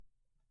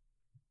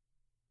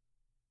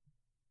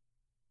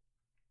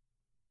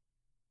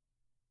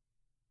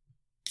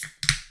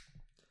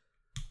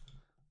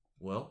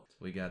Well,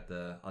 we got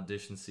the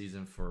audition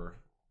season for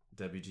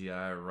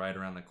WGI right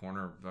around the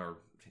corner, or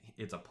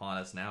it's upon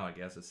us now, I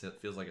guess. It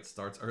feels like it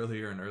starts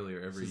earlier and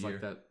earlier every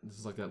year. This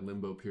is like that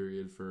limbo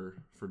period for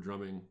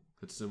drumming.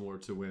 It's similar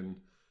to when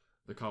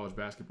the college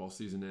basketball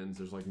season ends.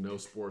 There's like no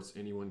sports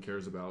anyone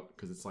cares about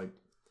because it's like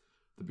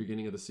the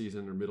beginning of the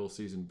season or middle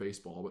season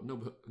baseball, but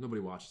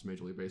nobody watches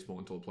Major League Baseball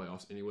until the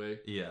playoffs anyway.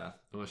 Yeah.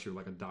 Unless you're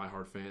like a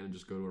diehard fan and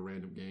just go to a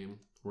random game.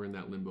 We're in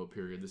that limbo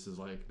period. This is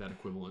like that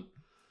equivalent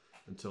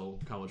until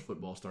college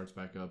football starts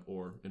back up,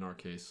 or in our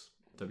case,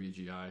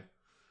 WGI.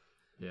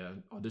 Yeah,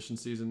 audition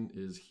season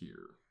is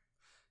here.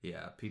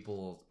 Yeah,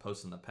 people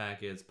posting the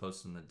packets,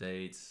 posting the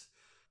dates.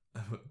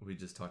 We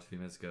just talked a few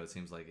minutes ago. It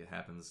seems like it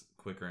happens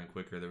quicker and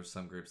quicker. There were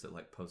some groups that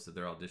like posted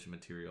their audition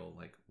material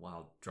like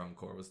while drum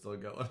corps was still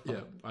going on.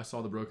 Yeah, I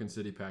saw the Broken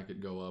City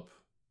packet go up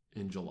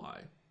in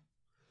July.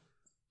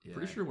 Yeah.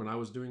 Pretty sure when I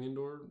was doing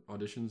indoor,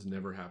 auditions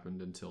never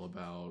happened until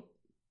about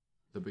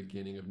the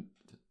beginning of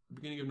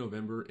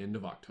November, end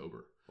of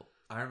October.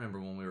 I remember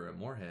when we were at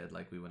Moorhead,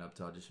 like we went up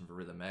to audition for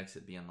Rhythm X,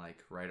 it being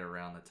like right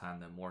around the time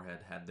that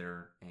Moorhead had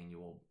their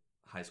annual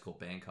high school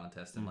band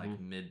contest in like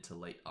mid to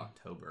late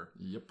October.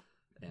 Yep.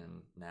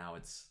 And now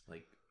it's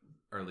like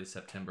early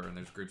September, and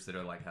there's groups that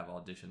are like have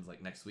auditions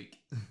like next week.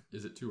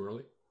 Is it too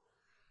early?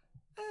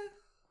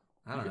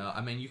 I don't know.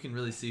 I mean, you can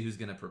really see who's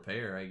going to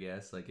prepare, I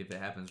guess. Like if it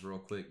happens real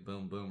quick,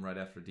 boom, boom, right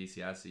after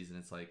DCI season,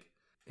 it's like,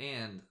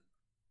 and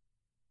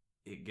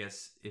I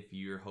guess if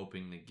you're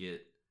hoping to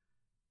get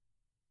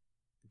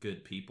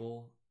good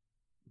people,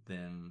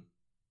 then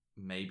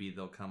maybe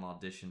they'll come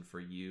audition for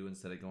you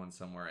instead of going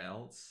somewhere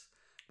else.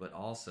 But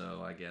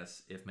also, I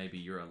guess if maybe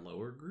you're a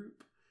lower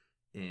group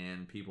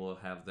and people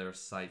have their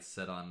sights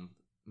set on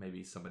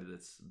maybe somebody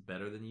that's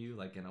better than you,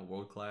 like in a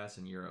world class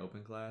and you're an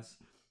open class,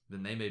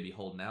 then they may be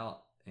holding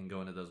out and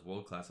going to those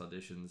world class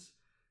auditions,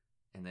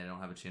 and they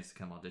don't have a chance to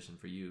come audition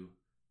for you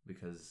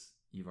because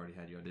you've already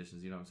had your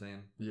auditions. You know what I'm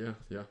saying?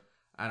 Yeah.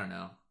 I don't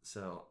know.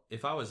 So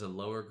if I was a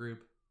lower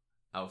group,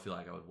 I would feel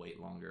like I would wait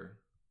longer,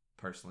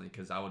 personally,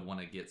 because I would want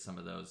to get some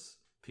of those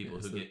people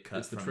who get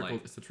cut from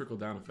it's the trickle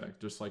down effect,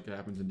 just like it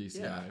happens in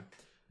DCI. Yeah.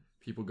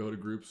 People go to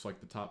groups like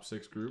the top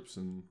 6 groups,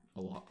 and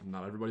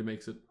not everybody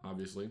makes it,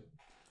 obviously,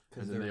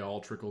 and then they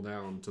all trickle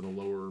down to the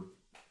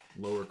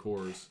lower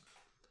cores.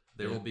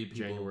 There will be people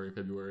January,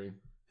 February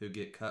who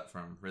get cut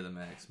from Rhythm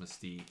X,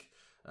 Mystique,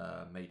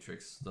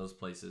 Matrix, those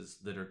places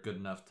that are good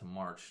enough to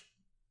march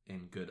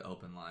in good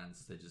open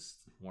lines. They just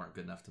weren't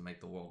good enough to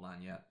make the world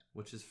line yet,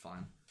 which is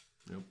fine.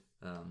 Yep.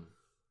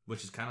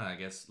 Which is kind of, I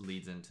guess,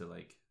 leads into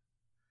like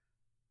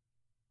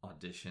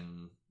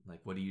audition.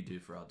 Like, what do you do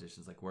for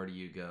auditions? Like, where do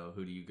you go?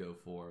 Who do you go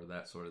for?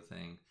 That sort of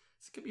thing.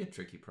 This could be a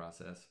tricky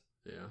process.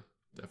 Yeah,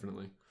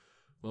 definitely.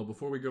 Well,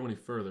 before we go any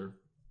further,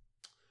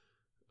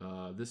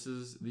 this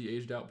is the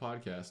Aged Out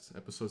Podcast,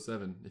 episode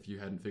 7, if you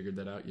hadn't figured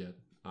that out yet.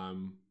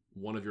 I'm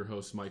one of your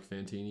hosts, Mike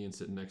Fantini, and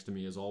sitting next to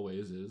me, as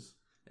always, is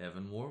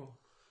Evan Worrell.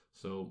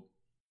 So,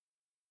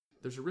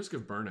 there's a risk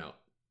of burnout.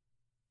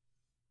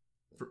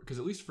 Because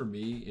at least for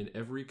me, in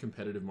every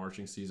competitive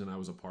marching season I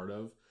was a part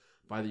of,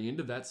 by the end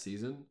of that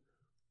season,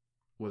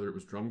 whether it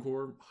was drum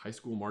corps, high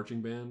school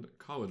marching band,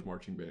 college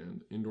marching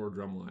band, indoor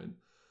drumline,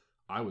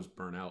 I was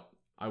burnt out.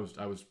 I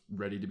was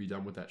ready to be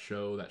done with that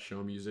show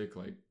music,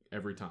 like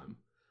every time.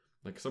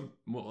 Like a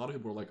lot of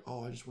people were like,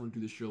 "Oh, I just want to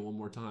do this show one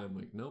more time."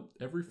 Like, nope.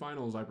 Every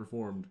finals I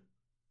performed,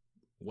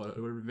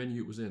 whatever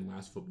venue it was in,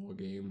 last football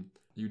game,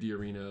 UD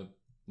Arena,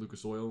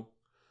 Lucas Oil,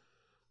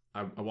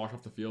 I walked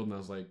off the field and I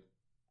was like,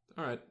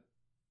 "All right,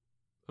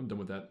 I'm done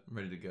with that. I'm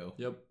ready to go."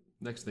 Yep.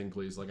 Next thing,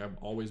 please. Like, I've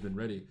always been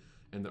ready.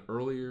 And the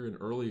earlier and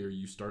earlier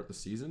you start the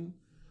season,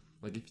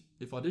 like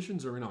if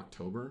auditions are in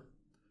October,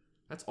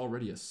 that's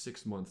already a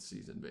 6-month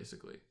season,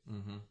 basically.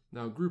 Mm-hmm.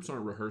 Now, groups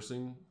aren't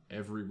rehearsing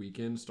every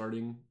weekend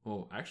starting.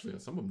 Well, actually,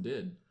 some of them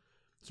did,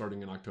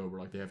 starting in October.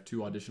 Like, they have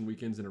 2 audition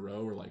weekends in a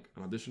row, or like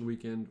an audition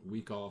weekend,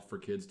 week off for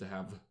kids to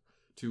have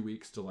 2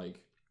 weeks to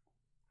like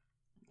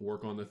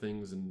work on the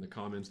things and the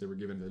comments they were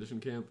given at audition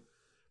camp,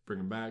 bring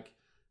them back.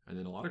 And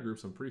then a lot of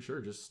groups, I'm pretty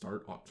sure, just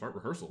start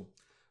rehearsal.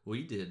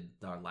 We did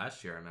our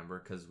last year, I remember,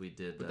 because we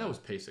did. But that was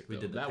PASIC. We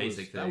did the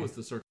PASIC thing. That was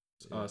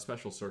the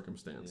special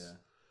circumstance. Yeah.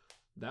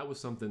 That was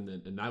something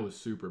that, and I was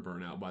super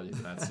burnt out by the end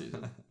of that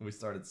season. We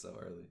started so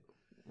early.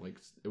 Like,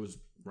 it was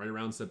right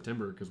around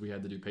September because we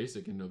had to do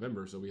PASIC in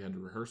November, so we had to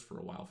rehearse for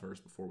a while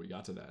first before we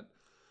got to that.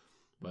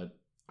 But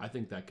I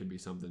think that could be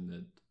something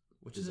that...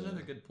 Which is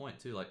another good point,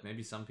 too. Like,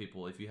 maybe some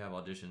people, if you have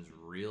auditions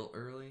real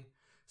early,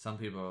 some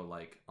people are,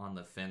 like, on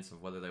the fence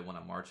of whether they want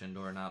to march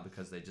indoor or not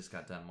because they just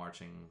got done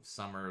marching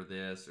summer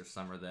this or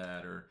summer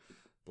that or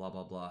blah,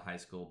 blah, blah, high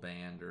school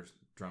band or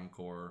drum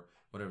corps,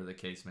 whatever the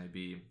case may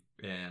be.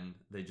 And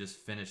they just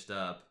finished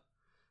up,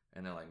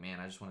 and they're like, man,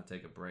 I just want to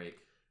take a break.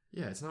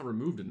 Yeah, it's not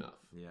removed enough.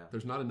 Yeah.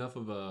 There's not enough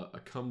of a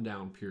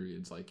come-down period.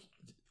 It's like,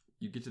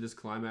 you get to this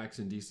climax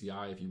in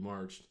DCI if you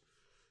marched,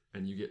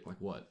 and you get, like,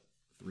 what,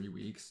 3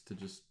 weeks to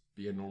just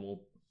be a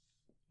normal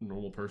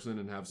person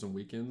and have some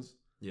weekends?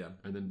 Yeah.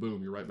 And then,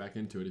 boom, you're right back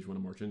into it if you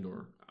want to march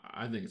indoor.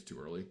 I think it's too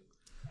early.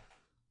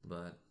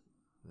 But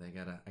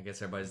I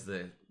guess everybody's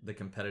the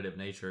competitive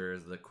nature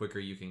is the quicker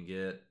you can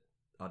get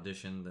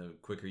audition, the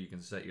quicker you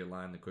can set your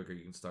line, the quicker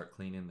you can start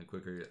cleaning, the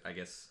quicker, I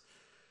guess.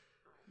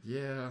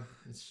 Yeah,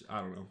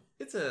 I don't know.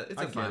 It's a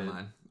fine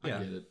line. Yeah.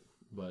 I get it,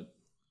 but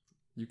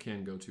you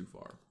can go too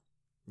far.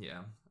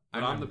 Yeah.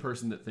 But I'm the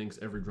person that thinks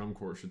every drum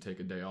corps should take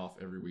a day off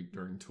every week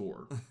during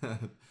tour,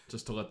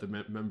 just to let the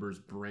members'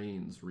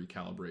 brains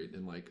recalibrate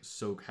and like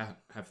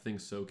have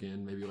things soak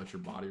in. Maybe let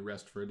your body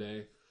rest for a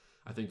day.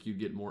 I think you'd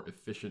get more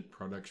efficient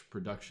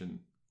production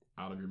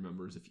out of your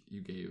members if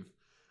you gave.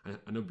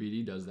 I know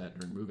BD does that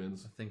during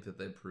move-ins. I think that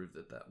they proved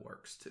that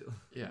works too.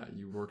 Yeah,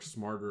 you work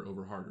smarter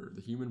over harder.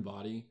 The human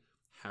body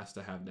has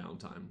to have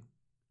downtime.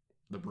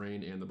 The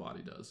brain and the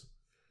body does.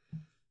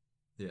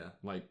 Yeah.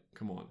 Like,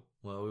 come on.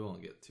 Well, we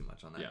won't get too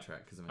much on that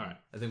track because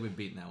I think we've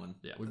beaten that one.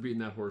 Yeah, we've beaten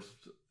that horse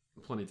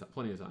plenty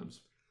of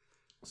times.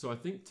 So I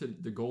think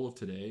the goal of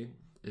today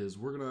is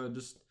we're gonna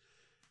just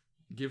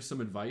give some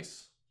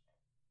advice,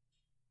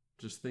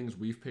 just things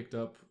we've picked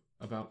up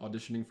about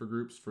auditioning for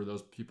groups for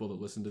those people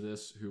that listen to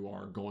this who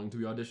are going to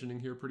be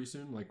auditioning here pretty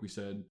soon. Like we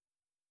said,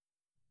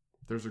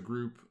 there's a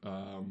group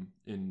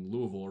in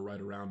Louisville or right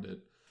around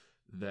it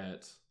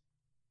that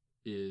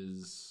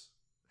is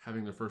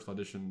having their first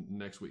audition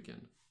next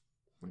weekend,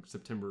 like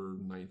September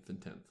 9th and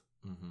 10th.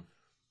 Mm-hmm.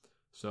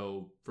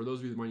 So for those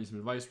of you that might need some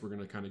advice, we're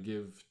going to kind of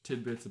give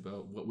tidbits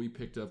about what we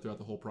picked up throughout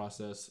the whole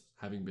process,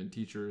 having been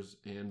teachers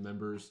and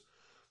members.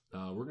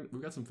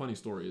 We've got some funny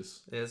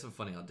stories. Yeah, some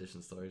funny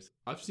audition stories.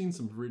 I've seen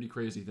some really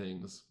crazy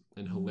things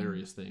and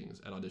hilarious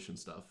things at audition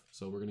stuff.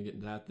 So we're going to get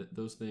into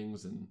those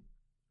things, and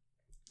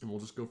we'll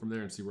just go from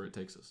there and see where it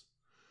takes us.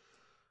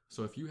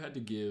 So if you had to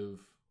give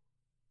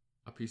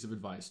a piece of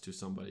advice to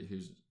somebody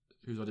who's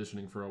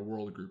auditioning for a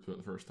world group for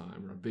the first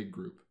time or a big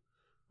group,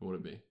 what would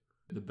it be?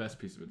 The best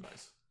piece of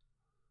advice.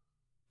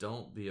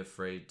 Don't be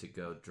afraid to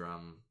go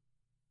drum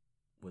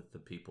with the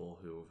people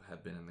who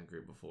have been in the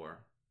group before.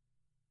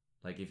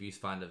 Like if you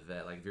find a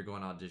vet, like if you're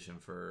going to audition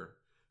for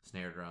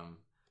snare drum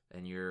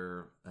and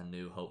you're a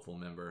new hopeful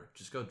member,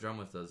 just go drum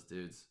with those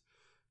dudes.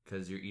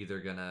 Because you're either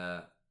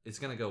it's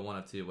going to go one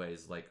of two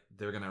ways. Like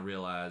they're going to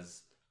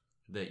realize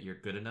that you're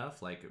good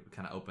enough, like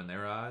kind of open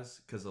their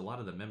eyes. Because a lot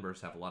of the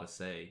members have a lot of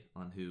say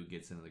on who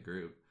gets into the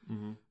group.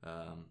 Mm-hmm.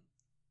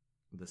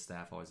 The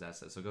staff always asks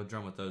that. So go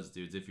drum with those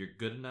dudes. If you're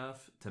good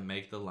enough to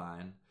make the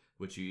line,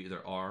 which you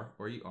either are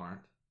or you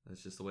aren't,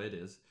 that's just the way it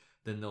is,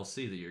 then they'll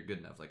see that you're good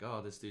enough. Like,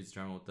 oh, this dude's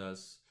drumming with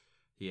us.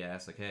 He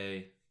asks, like,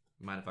 hey,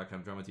 mind if I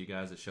come drum with you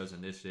guys? It shows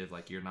initiative.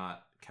 Like, you're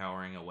not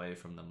cowering away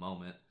from the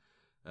moment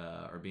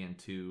or being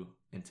too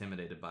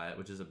intimidated by it,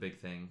 which is a big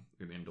thing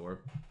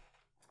indoor.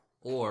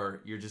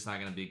 Or you're just not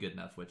going to be good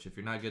enough, which if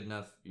you're not good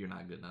enough, you're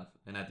not good enough.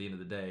 And at the end of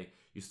the day,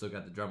 you still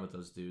got to drum with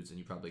those dudes, and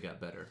you probably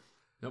got better.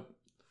 Yep.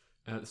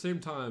 And at the same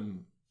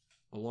time,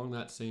 along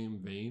that same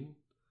vein,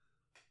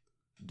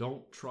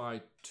 don't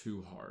try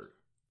too hard.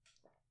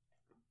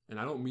 And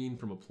I don't mean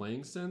from a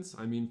playing sense.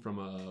 I mean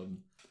from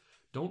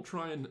don't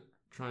try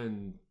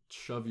and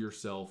shove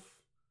yourself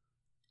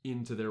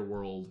into their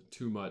world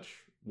too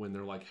much when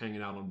they're like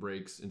hanging out on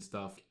breaks and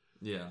stuff.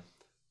 Yeah.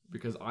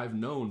 Because I've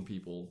known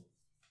people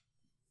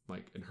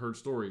and heard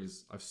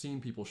stories. I've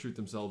seen people shoot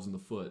themselves in the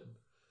foot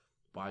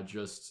by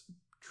just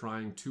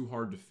trying too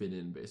hard to fit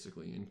in,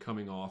 basically, and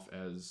coming off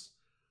as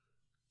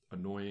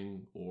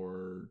annoying,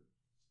 or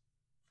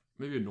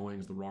maybe annoying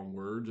is the wrong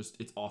word.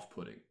 Just it's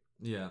off-putting.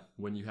 Yeah.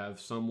 When you have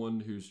someone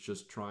who's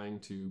just trying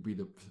to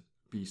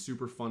be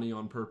super funny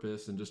on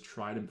purpose and just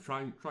trying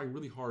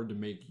really hard to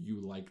make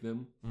you like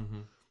them,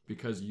 mm-hmm.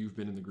 because you've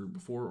been in the group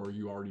before, or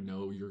you already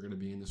know you're going to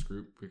be in this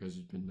group because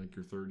you've been like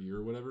your third year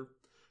or whatever.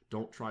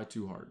 Don't try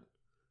too hard.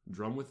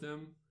 Drum with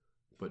them,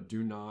 but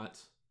do not.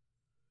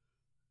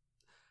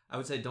 I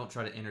would say don't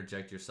try to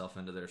interject yourself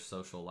into their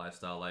social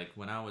lifestyle. Like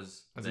when I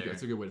was that's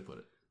a good way to put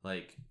it.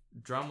 Like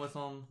drum with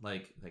them.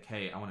 Like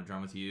hey, I want to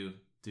drum with you.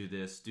 Do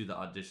this, do the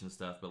audition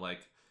stuff, but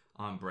like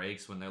on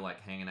breaks when they're like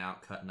hanging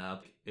out, cutting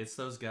up, it's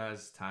those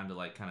guys' time to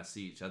like kind of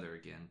see each other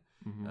again,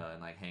 mm-hmm. And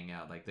like hang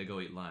out. Like they go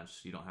eat lunch.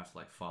 You don't have to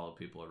like follow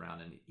people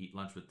around and eat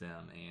lunch with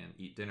them and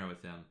eat dinner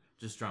with them.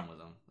 Just drum with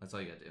them. That's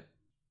all you gotta do.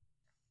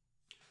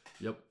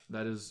 Yep,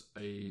 that is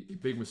a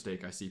big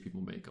mistake I see people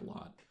make a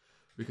lot,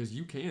 because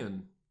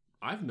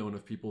I've known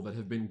of people that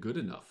have been good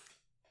enough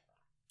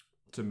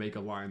to make a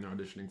line they're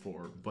auditioning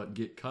for, but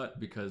get cut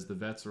because the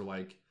vets are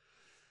like,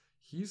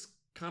 he's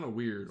kind of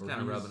weird, or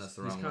kind of rubbing us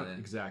the wrong way.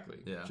 Exactly.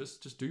 Yeah.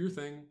 Just do your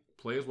thing,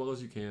 play as well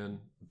as you can.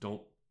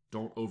 Don't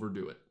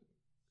overdo it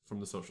from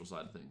the social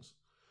side of things.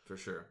 For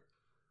sure.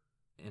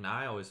 And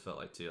I always felt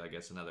like too, I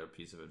guess another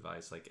piece of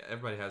advice, like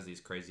everybody has these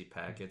crazy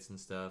packets and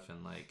stuff,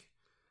 and like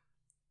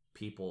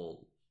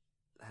people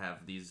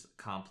have these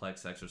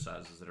complex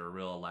exercises that are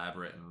real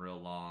elaborate and real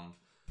long.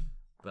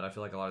 But I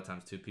feel like a lot of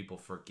times too, people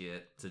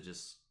forget to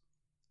just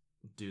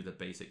do the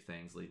basic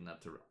things leading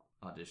up to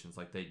auditions.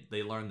 Like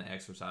they learn the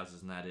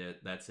exercises and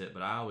that's it.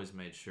 But I always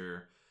made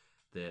sure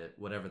that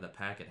whatever the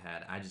packet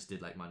had, I just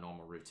did like my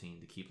normal routine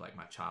to keep like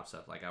my chops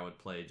up. Like I would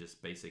play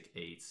just basic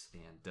eights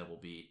and double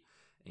beat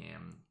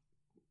and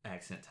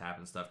accent tap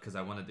and stuff because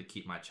I wanted to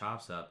keep my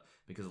chops up.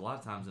 Because a lot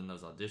of times in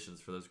those auditions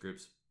for those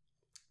groups,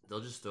 they'll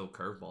just throw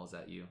curveballs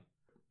at you.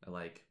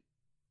 Like,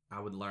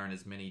 I would learn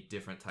as many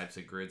different types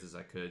of grids as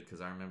I could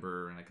because I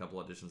remember in a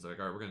couple auditions, they're like,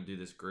 all right, we're going to do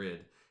this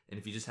grid. And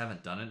if you just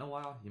haven't done it in a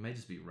while, you may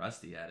just be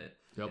rusty at it.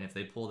 Yep. And if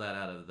they pull that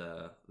out of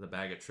the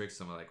bag of tricks,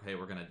 someone like, hey,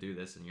 we're going to do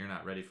this, and you're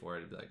not ready for it,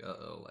 it'd be like,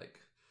 uh-oh, like,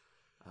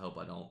 I hope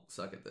I don't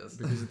suck at this.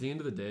 Because at the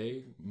end of the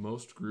day,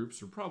 most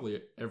groups, or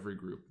probably every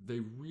group, they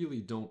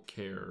really don't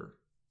care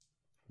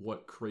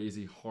what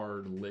crazy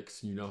hard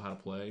licks you know how to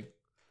play.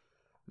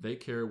 They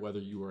care whether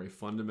you are a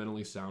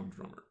fundamentally sound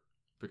drummer.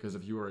 Because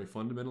if you are a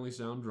fundamentally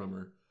sound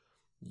drummer,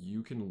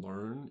 you can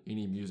learn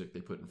any music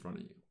they put in front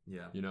of you.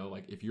 Yeah. You know,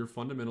 like if your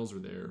fundamentals are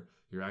there,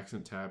 your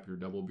accent tap, your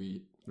double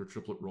beat, your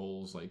triplet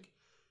rolls, like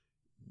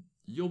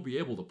you'll be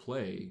able to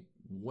play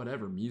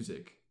whatever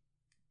music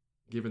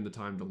given the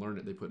time to learn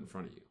it they put in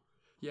front of you.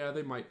 Yeah,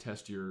 they might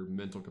test your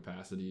mental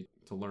capacity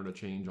to learn a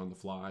change on the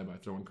fly by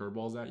throwing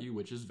curveballs at you,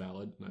 which is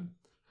valid.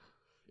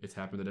 It's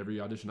happened at every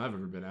audition I've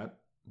ever been at.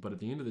 But at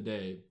the end of the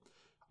day,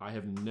 I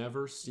have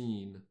never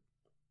seen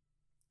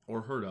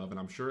or heard of, and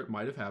I'm sure it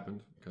might have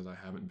happened because I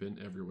haven't been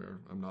everywhere.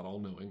 I'm not all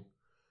knowing.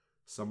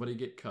 Somebody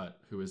get cut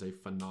who is a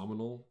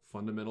phenomenal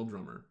fundamental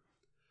drummer,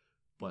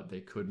 but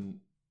they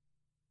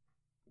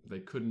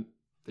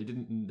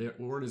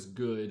weren't as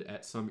good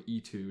at some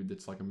etude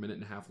that's like a minute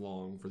and a half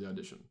long for the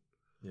audition.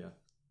 Yeah.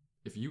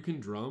 If you can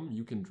drum,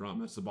 you can drum.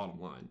 That's the bottom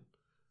line.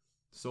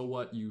 So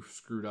what you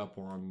screwed up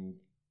on,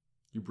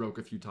 you broke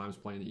a few times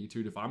playing the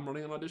etude. If I'm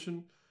running an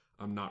audition,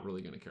 I'm not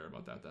really going to care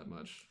about that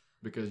much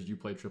because you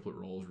play triplet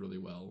rolls really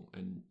well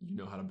and you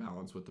know how to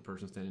balance with the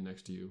person standing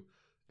next to you,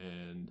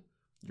 and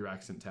your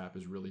accent tap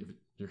is really,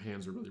 your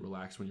hands are really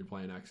relaxed when you're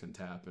playing accent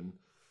tap, and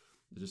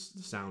just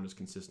the sound is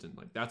consistent.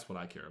 Like that's what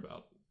I care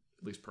about,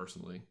 at least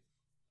personally.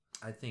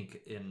 I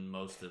think in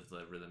most of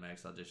the Rhythm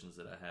X auditions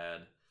that I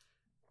had,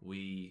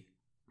 we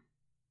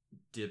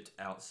dipped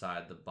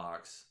outside the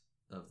box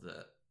of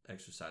the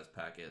exercise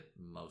packet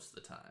most of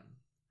the time.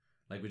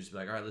 Like, we'd just be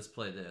like, all right, let's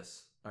play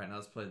this. All right, now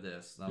let's play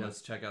this. Now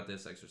let's check out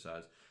this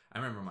exercise. I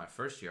remember my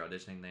first year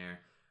auditioning there,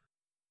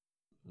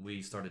 we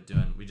just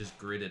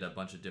gridded a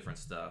bunch of different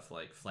stuff,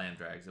 like flam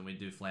drags. And we'd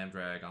do flam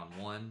drag on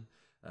one,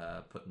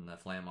 putting the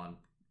flam on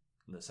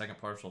the second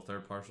partial,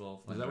 third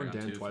partial. Is that when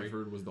Dan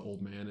Twyford was the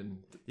old man? And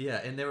yeah,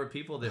 and there were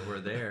people that were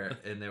there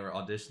and they were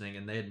auditioning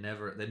and they'd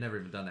never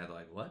even done that. They're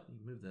like, what?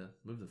 You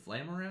move the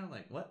flam around?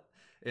 Like, what?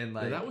 And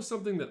like, that was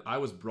something that I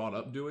was brought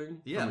up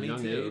doing from a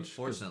young age.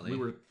 Fortunately, we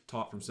were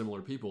taught from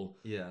similar people.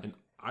 Yeah, and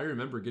I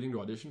remember getting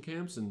to audition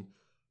camps and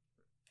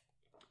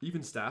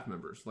even staff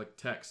members, like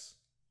techs,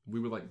 we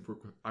would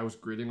I was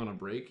gridding on a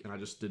break and I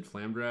just did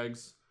flam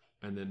drags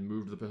and then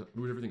moved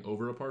everything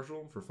over a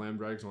partial for flam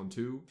drags on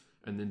 2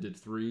 and then did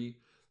 3.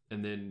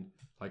 And then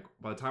like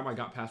by the time I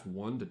got past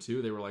 1 to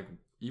 2, they were like,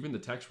 even the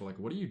techs were like,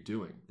 what are you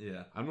doing?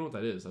 Yeah. I don't know what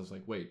that is. I was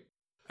like, wait.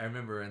 I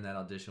remember in that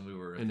audition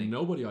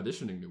nobody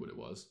auditioning knew what it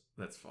was.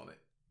 That's funny.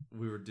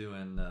 We were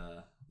doing,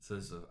 so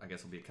this I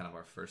guess will be kind of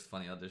our first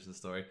funny audition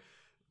story.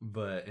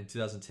 But in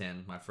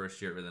 2010, my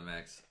first year at Rhythm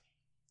X,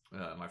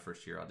 my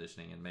first year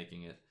auditioning and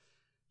making it,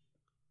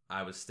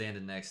 I was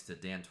standing next to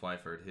Dan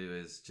Twyford, who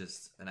is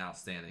just an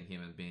outstanding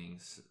human being.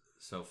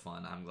 So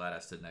fun. I'm glad I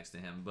stood next to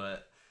him.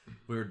 But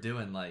we were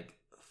doing like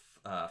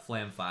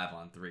flam 5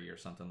 on 3 or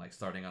something, like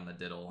starting on the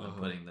diddle and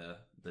putting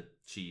the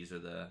cheese or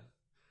the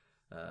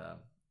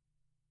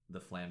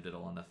flam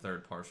diddle on the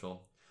third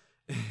partial.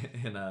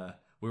 And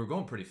we were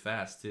going pretty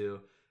fast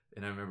too.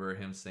 And I remember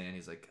him saying,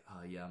 he's like,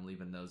 oh yeah, I'm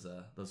leaving those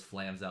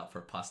flams out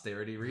for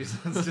posterity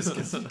reasons just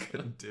because he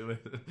couldn't do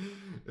it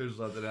or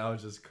something. I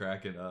was just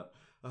cracking up.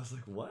 I was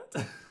like, what?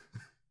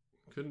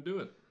 Couldn't do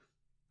it.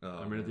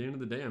 I mean, at the end of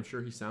the day, I'm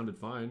sure he sounded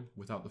fine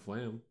without the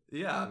flam.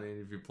 Yeah, I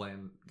mean, if you're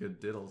playing good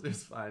diddles,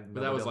 it's fine.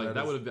 But that was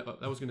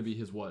going to be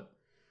his what?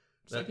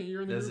 Second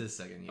year in the group? That's his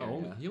second year.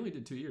 Oh, yeah. He only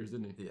did 2 years,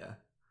 didn't he? Yeah.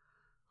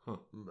 Huh.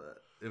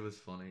 But it was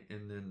funny.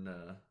 And then,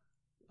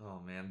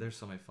 oh man, there's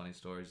so many funny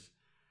stories.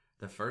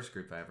 The first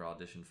group I ever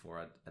auditioned for,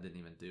 I didn't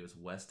even do, was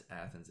West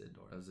Athens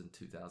Indoor. That was in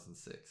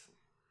 2006.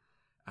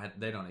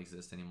 They don't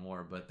exist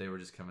anymore, but they were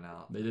just coming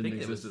out. They didn't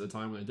exist at the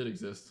time when they did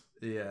exist.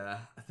 Yeah,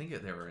 I think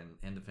they were in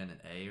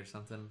Independent A or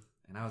something,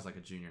 and I was like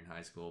a junior in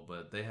high school,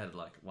 but they had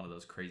like one of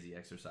those crazy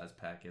exercise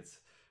packets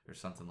or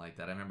something like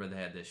that. I remember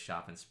they had this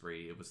shopping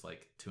spree. It was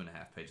like 2.5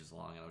 pages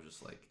long, and I was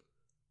just like,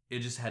 it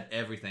just had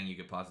everything you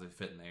could possibly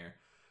fit in there,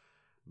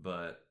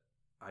 but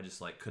I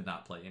just like could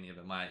not play any of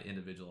it. My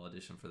individual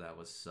audition for that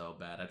was so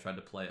bad. I tried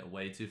to play it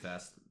way too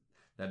fast.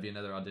 That'd be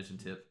another audition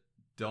tip.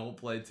 Don't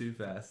play too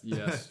fast.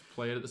 Yes,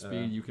 play it at the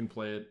speed you can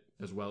play it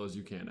as well as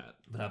you can at.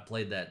 But I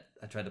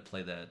tried to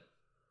play that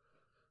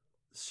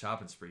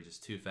shopping spree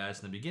just too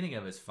fast. In the beginning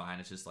of it's fine.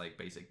 It's just like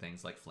basic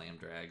things like flam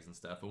drags and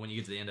stuff. But when you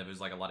get to the end of it, there's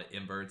like a lot of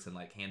inverts and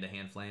like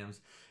hand-to-hand flams.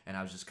 And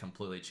I was just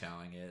completely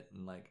chowing it.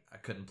 And like I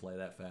couldn't play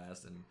that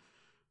fast. And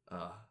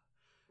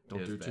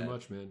don't do too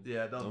much, man.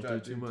 Yeah, don't do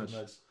too much.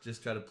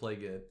 Just try to play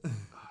good.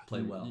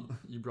 Play well.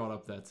 You brought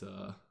up that,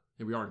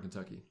 we are in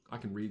Kentucky. I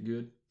can read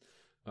good.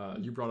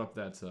 You brought up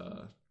that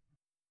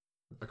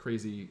a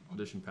crazy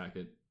audition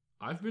packet.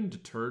 I've been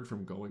deterred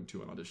from going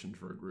to an audition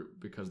for a group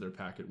because their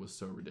packet was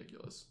so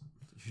ridiculous.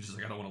 You're just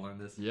like, I don't want to learn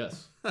this.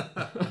 Yes.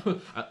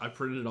 I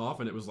printed it off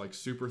and it was like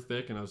super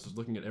thick, and I was just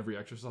looking at every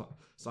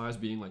exercise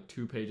being like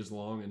 2 pages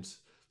long and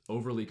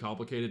overly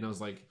complicated, and I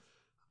was like,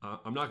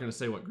 I'm not going to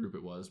say what group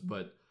it was,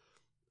 but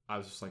I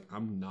was just like,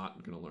 I'm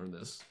not going to learn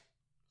this.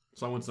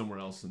 So I went somewhere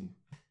else and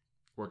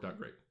worked out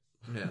great.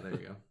 Yeah, there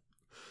you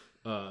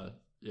go.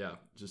 Yeah,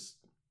 just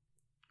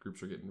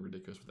groups are getting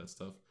ridiculous with that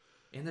stuff.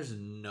 And there's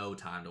no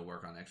time to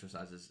work on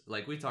exercises.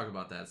 Like, we talk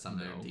about that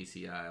someday in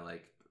DCI.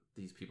 Like,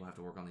 these people have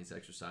to work on these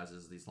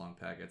exercises, these long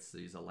packets,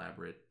 these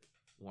elaborate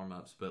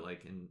warm-ups. But,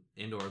 like, in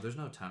indoor, there's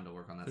no time to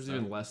work on that There's stuff.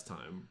 even less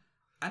time.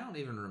 I don't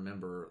even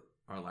remember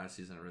our last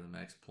season at Rhythm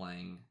X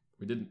playing.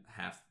 We didn't.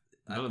 Half.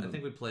 None of them. I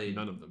think we played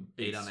none of them.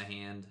 8 on a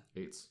hand,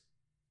 8s,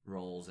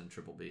 rolls, and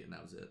triple B, and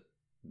that was it.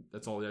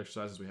 That's all the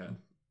exercises we had.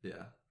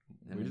 Yeah.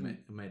 And we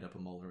made up a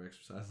molar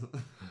exercise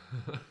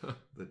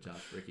that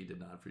Josh Ricky did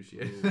not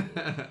appreciate.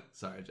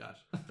 Sorry, Josh.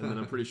 And then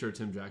I'm pretty sure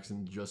Tim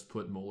Jackson just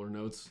put molar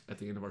notes at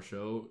the end of our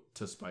show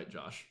to spite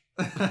Josh.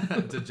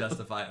 To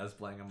justify us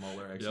playing a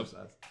molar exercise.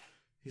 Yep.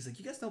 He's like,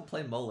 you guys don't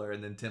play molar.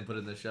 And then Tim put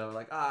in the show,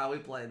 like, we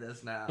play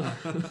this now.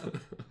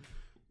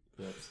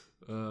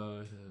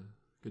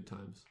 Good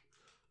times.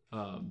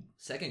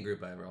 Second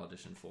group I ever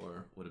auditioned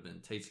for would have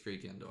been Tate's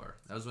Creek Indoor.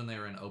 That was when they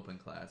were in open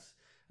class.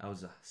 I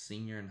was a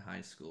senior in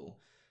high school.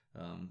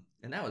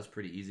 And that was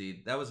pretty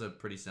easy. That was a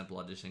pretty simple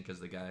audition because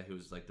the guy who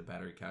was like the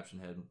battery caption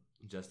head,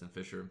 Justin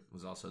Fisher,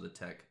 was also the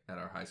tech at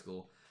our high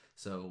school.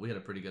 So we had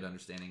a pretty good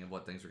understanding of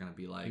what things were going to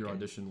be like. Your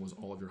audition was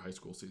all of your high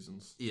school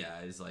seasons. Yeah,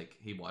 it's like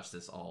he watched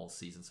this all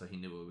season, so he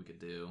knew what we could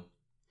do.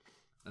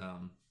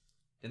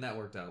 And that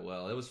worked out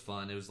well. It was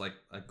fun. It was like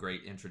a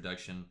great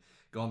introduction.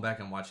 Going back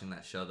and watching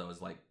that show, though,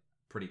 was like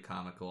pretty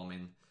comical. I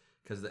mean,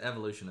 because the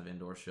evolution of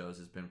indoor shows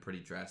has been pretty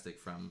drastic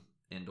from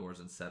indoors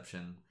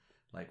inception,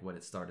 like what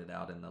it started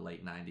out in the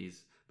late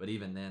 90s. But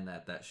even then,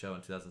 that show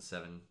in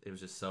 2007, it was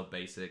just so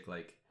basic.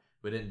 Like,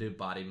 we didn't do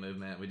body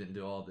movement. We didn't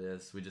do all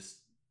this. We just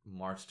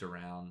marched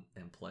around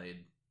and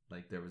played.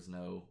 Like, there was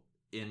no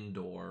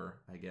indoor,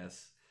 I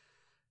guess,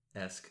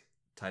 esque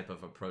type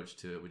of approach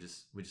to it. We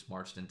just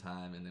marched in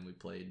time, and then we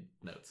played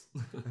notes.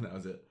 And that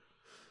was it.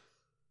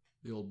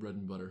 The old bread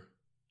and butter.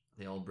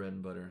 The old bread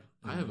and butter.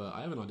 I have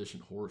an audition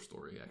horror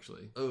story,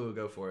 actually. Oh,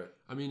 go for it.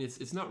 I mean,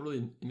 it's not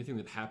really anything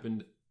that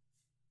happened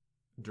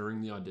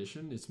during the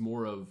audition. It's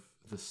more of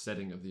the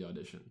setting of the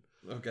audition.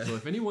 Okay. So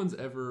if anybody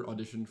had ever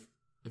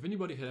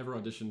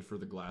auditioned for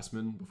the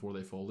Glassman before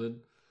they folded,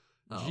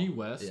 G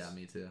West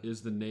me too.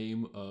 is the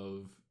name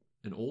of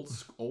an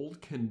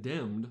old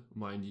condemned,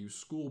 mind you,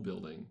 school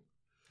building.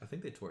 I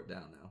think they tore it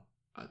down now.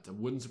 That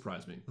wouldn't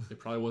surprise me. It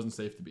probably wasn't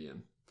safe to be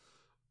in.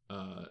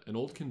 An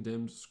old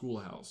condemned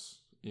schoolhouse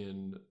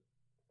in,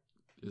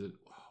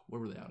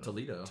 where were they out of?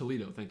 Toledo.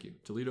 Toledo, thank you.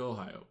 Toledo,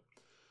 Ohio.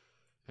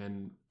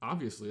 And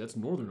obviously that's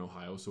northern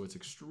Ohio, so it's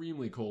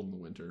extremely cold in the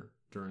winter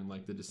during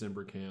like the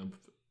December camp,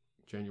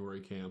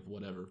 January camp,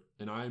 whatever.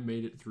 And I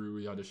made it through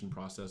the audition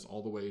process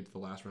all the way to the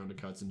last round of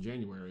cuts in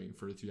January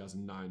for the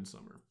 2009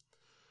 summer.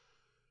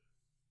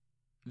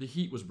 The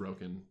heat was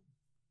broken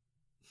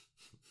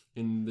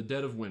in the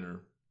dead of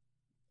winter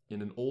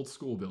in an old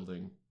school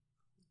building.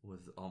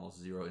 With almost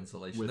zero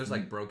insulation. There's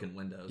like broken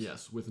windows.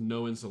 Yes, with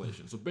no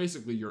insulation. So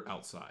basically you're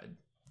outside.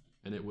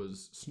 And it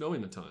was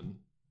snowing a ton,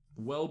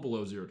 well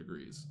below 0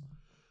 degrees.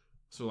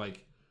 So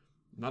like,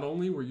 not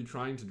only were you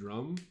trying to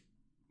drum,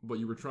 but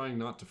you were trying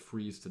not to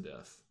freeze to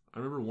death. I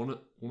remember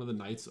one of the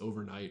nights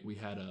overnight, we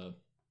had you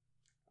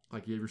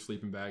have your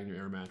sleeping bag and your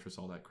air mattress,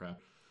 all that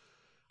crap.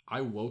 I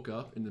woke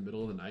up in the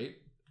middle of the night,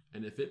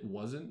 and if it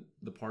wasn't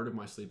the part of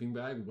my sleeping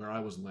bag where I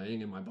was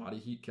laying and my body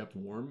heat kept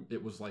warm,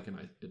 it was like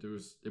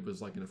it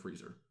was like in a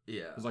freezer.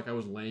 Yeah. It was like I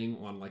was laying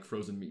on like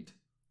frozen meat.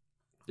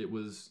 It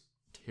was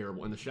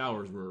terrible. And the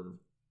showers were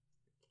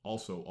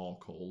also all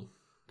cold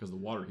because the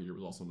water heater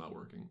was also not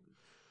working.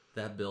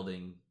 That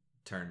building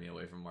turned me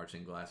away from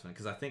marching Glassman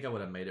because I think I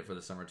would have made it for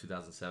the summer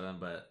 2007,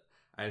 but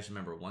I just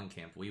remember one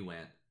camp we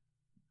went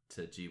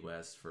to G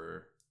West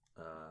for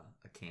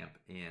a camp,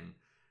 and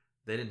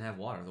they didn't have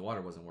water. The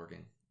water wasn't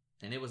working.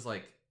 And it was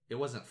like, it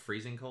wasn't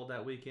freezing cold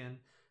that weekend,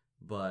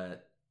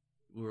 but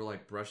we were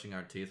like brushing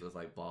our teeth with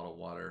like bottled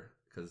water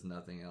because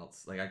nothing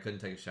else. Like, I couldn't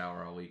take a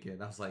shower all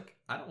weekend. I was like,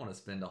 I don't want to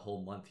spend a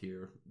whole month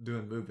here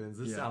doing move-ins.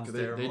 This sounds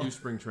terrible. They do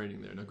spring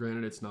training there. Now,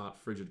 granted, it's not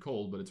frigid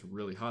cold, but it's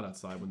really hot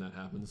outside when that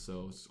happens.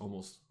 So it's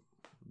almost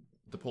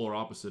the polar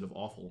opposite of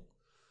awful.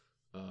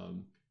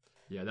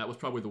 Yeah, that was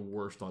probably the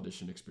worst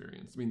audition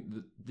experience. I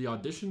mean, the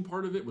audition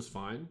part of it was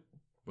fine,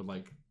 but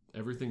like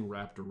everything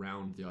wrapped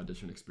around the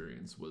audition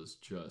experience was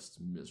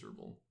just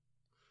miserable.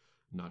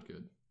 Not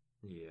good.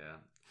 Yeah.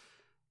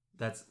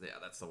 That's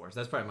the worst.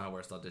 That's probably my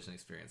worst audition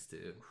experience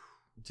too.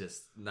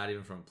 Just not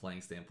even from a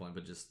playing standpoint,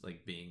 but just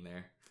like being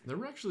there. There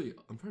were actually,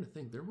 I'm trying to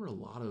think, there were a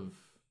lot of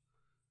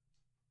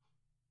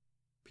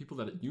people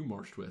that you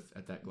marched with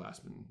at that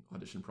Glassman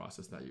audition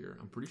process that year.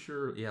 I'm pretty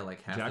sure. Yeah,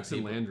 like half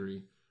Jackson the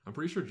Landry. I'm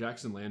pretty sure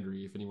Jackson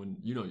Landry, if anyone,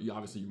 you know,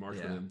 obviously you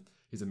marched with him.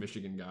 He's a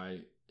Michigan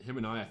guy. him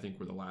and I think,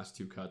 were the last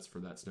two cuts for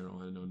that snare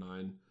line in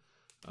 09.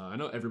 I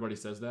know everybody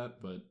says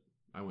that, but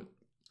I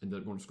ended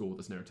up going to school with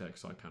the snare tech,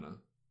 so I kind of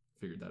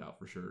figured that out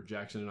for sure.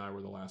 Jackson and I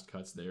were the last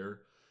cuts there.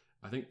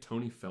 I think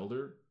Tony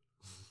Felder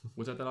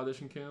was at that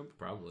audition camp.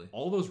 Probably.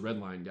 All those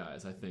Redline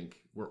guys, I think,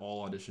 were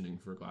all auditioning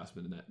for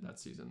Glassman in that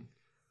season.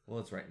 Well,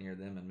 it's right near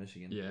them in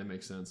Michigan. Yeah, it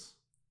makes sense.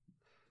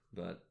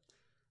 But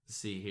let's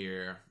see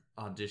here.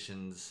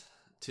 Auditions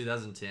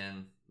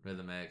 2010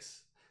 Rhythm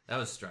X. That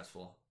was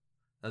stressful.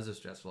 That was a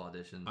stressful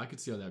audition. I could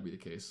see how that would be the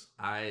case.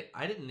 I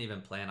didn't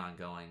even plan on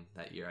going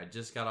that year. I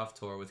just got off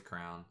tour with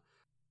Crown.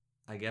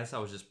 I guess I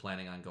was just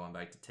planning on going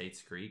back to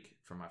Tate's Creek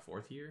for my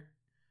 4th year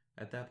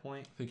at that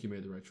point. I think you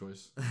made the right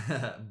choice.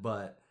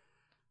 But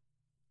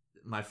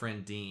my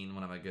friend Dean,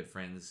 one of my good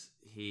friends,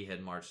 he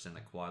had marched in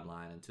the quad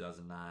line in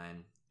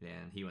 2009,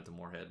 and he went to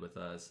Moorhead with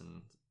us.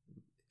 And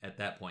at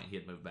that point, he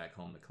had moved back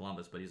home to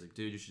Columbus. But he's like,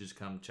 dude, you should just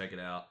come check it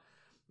out.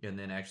 And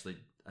then actually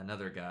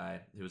another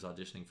guy who was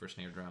auditioning for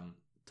snare drum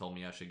told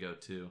me I should go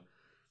too.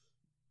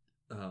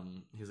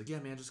 He was like, yeah,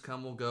 man, just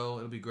come. We'll go.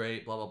 It'll be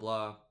great, blah, blah,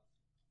 blah.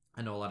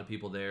 I know a lot of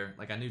people there.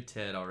 Like, I knew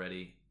Ted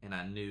already, and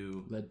I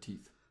knew... Lead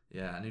Teeth.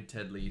 Yeah, I knew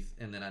Ted Leith,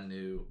 and then I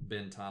knew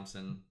Ben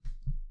Thompson,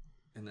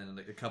 and then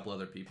like a couple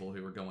other people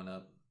who were going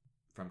up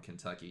from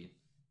Kentucky.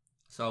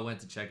 So I went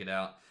to check it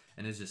out,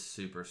 and it's just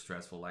super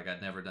stressful. Like,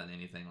 I'd never done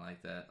anything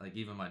like that. Like,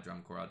 even my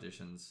drum corps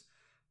auditions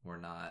were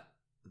not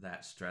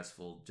that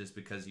stressful, just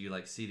because you,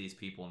 like, see these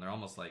people, and they're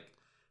almost like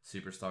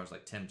superstars,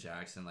 like Tim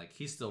Jackson. Like,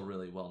 he's still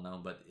really well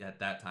known, but at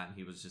that time,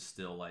 he was just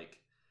still, like,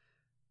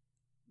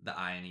 the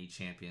I&E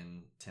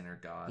champion tenor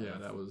god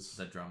that was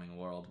the drumming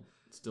world.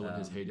 Still in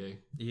his heyday.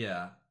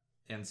 Yeah.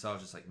 And so I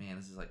was just like, man,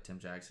 this is like Tim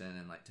Jackson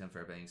and like Tim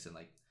Fairbanks, and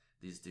like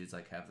these dudes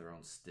like have their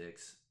own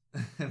sticks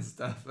and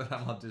stuff that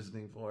I'm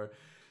auditioning for.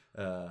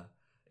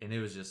 And it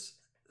was just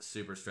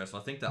super stressful.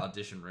 I think the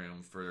audition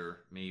room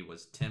for me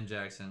was Tim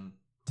Jackson,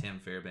 Tim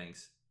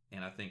Fairbanks,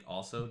 and I think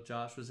also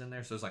Josh was in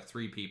there. So it was like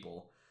 3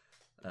 people.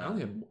 I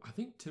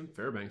think Tim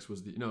Fairbanks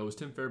was it was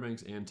Tim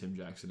Fairbanks and Tim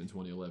Jackson in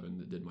 2011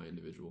 that did my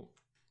individual.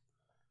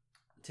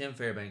 Tim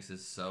Fairbanks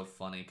is so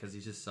funny because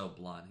he's just so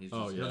blunt.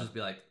 He'll just be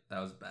like,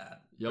 "That was bad,"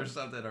 or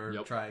something, or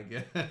try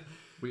again. I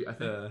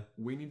think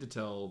we need to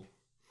tell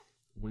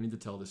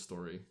this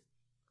story.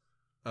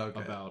 Okay.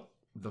 About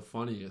the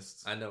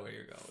funniest. I know where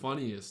you're going.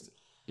 Funniest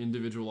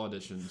individual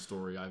audition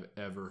story I've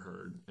ever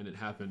heard, and it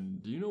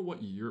happened. Do you know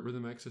what year at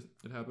Rhythm X it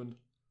happened?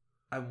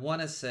 I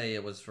want to say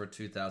it was for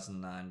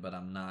 2009, but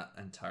I'm not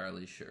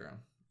entirely sure.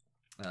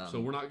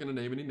 So we're not going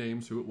to name any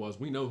names who it was.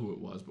 We know who it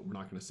was, but we're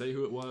not going to say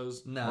who it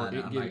was.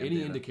 Give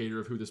any indicator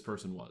of who this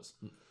person was.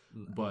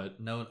 But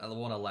no, I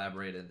won't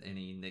elaborate on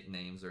any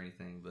nicknames or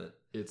anything. But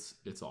it's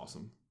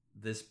awesome.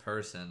 This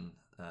person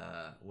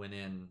went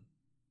in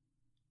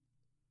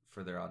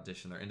for their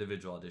audition, their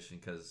individual audition,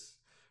 because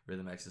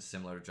Rhythm X is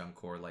similar to drum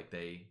corps. Like,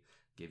 they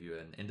give you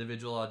an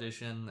individual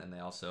audition, and they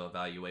also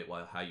evaluate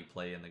how you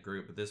play in the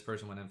group. But this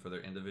person went in for their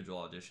individual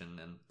audition,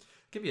 and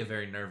it can be a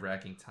very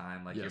nerve-wracking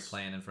time. Like, you're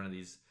playing in front of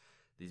these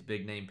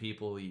big name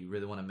people. You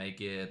really want to make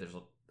it. There's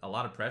a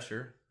lot of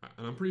pressure.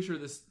 And I'm pretty sure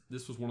this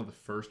was one of the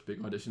first big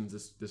auditions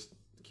this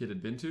kid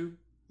had been to.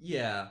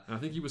 Yeah. And I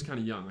think he was kind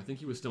of young. I think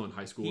he was still in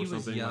high school or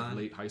something, like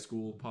late high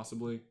school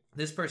possibly.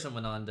 This person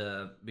went on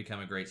to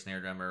become a great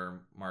snare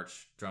drummer,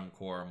 march drum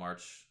corps,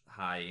 march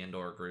high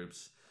indoor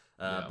groups.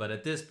 But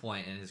at this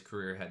point in his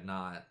career had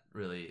not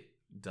really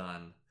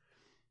done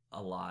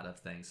a lot of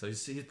things. So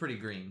he's pretty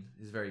green.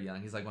 He's very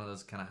young. He's like one of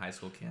those kind of high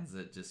school kids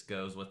that just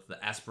goes with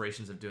the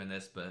aspirations of doing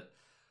this, but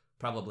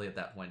probably at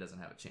that point doesn't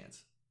have a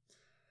chance.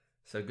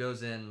 So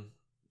goes in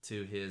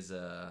to his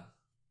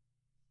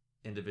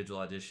individual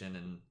audition,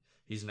 and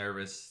he's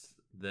nervous.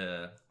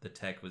 The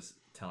tech was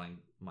telling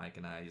Mike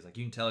and I, he's like,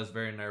 you can tell he's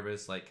very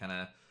nervous, like kind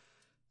of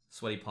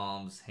sweaty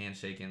palms,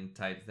 handshaking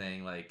type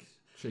thing, like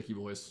shaky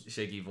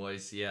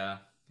voice, yeah.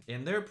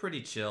 And they're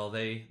pretty chill.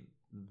 They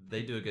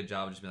do a good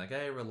job of just being like,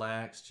 hey,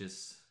 relax,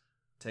 just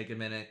take a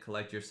minute,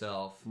 collect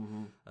yourself,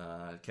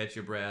 catch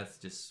your breath,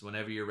 just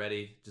whenever you're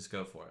ready, just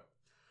go for it.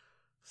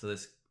 So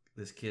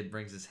this kid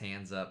brings his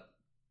hands up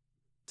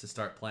to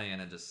start playing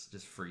and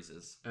just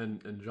freezes.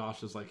 And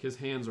Josh is like, his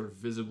hands are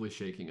visibly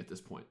shaking at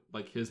this point.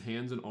 Like, his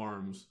hands and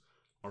arms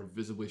are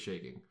visibly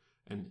shaking.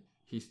 And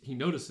he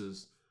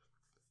notices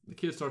the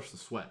kid starts to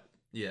sweat.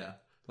 Yeah.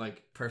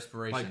 Like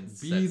perspiration.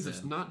 Like beads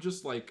of, not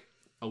just like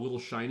a little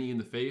shiny in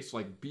the face,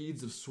 like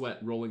beads of sweat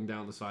rolling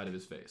down the side of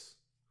his face.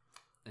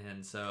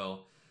 And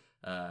so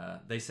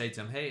they say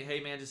to him,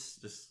 hey man,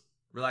 just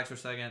relax for a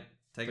second,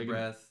 take a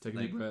breath. Take a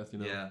deep breath,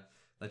 Yeah.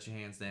 Let your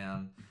hands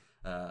down,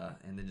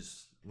 and then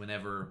just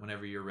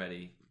whenever you're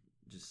ready,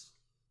 just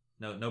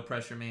no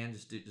pressure, man.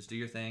 Just do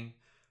your thing.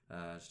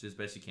 Just do as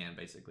best you can,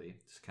 basically.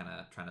 Just kind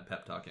of trying to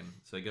pep talk him.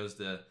 So he goes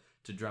to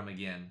drum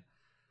again,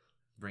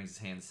 brings his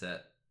hand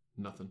set.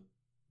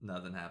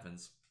 Nothing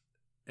happens.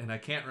 And I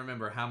can't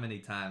remember how many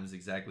times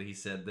exactly he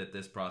said that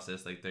this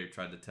process, like they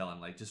tried to tell him,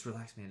 like, just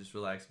relax, man, just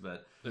relax.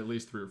 But at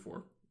least 3 or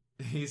 4.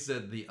 He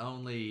said the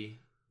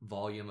only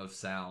volume of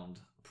sound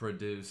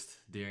produced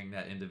during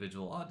that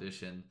individual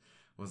audition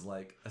was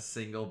like a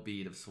single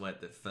bead of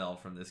sweat that fell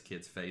from this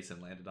kid's face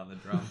and landed on the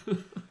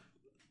drum.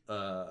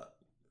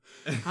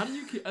 How do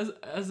you keep, as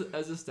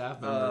a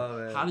staff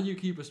member, how do you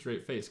keep a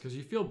straight face? Because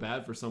you feel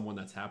bad for someone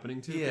that's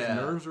happening to. Because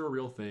nerves are a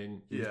real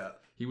thing.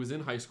 He was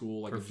in high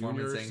school, like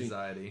performance a junior.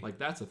 Anxiety. Like,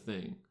 that's a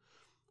thing.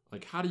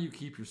 Like, how do you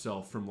keep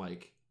yourself from,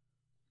 like,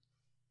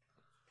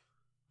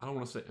 I don't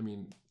want to say, I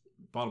mean,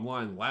 bottom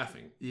line,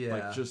 laughing. Yeah.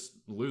 Like, just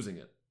losing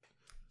it.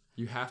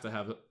 You have to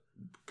have,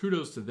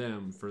 kudos to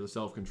them for the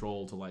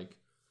self-control to, like,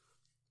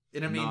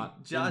 and I mean,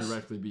 not Josh,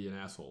 indirectly be an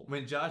asshole.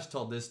 When Josh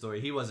told this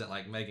story, he wasn't,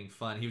 like, making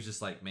fun. He was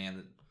just like,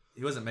 man,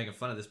 he wasn't making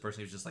fun of this person.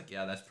 He was just like,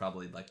 yeah, that's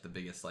probably, like, the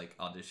biggest, like,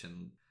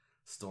 audition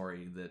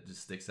story that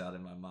just sticks out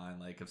in my mind,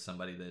 like, of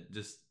somebody that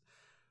just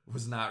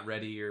was not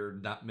ready or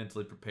not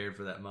mentally prepared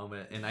for that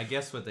moment. And I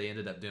guess what they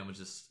ended up doing was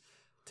just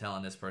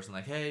telling this person,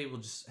 like, hey,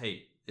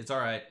 it's all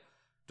right.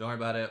 Don't worry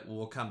about it.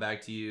 We'll come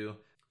back to you.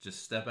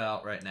 Just step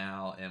out right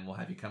now, and we'll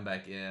have you come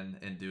back in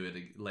and do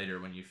it later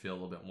when you feel a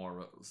little bit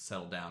more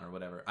settled down or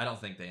whatever. I don't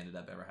think they ended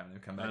up ever having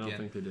them come back in. I don't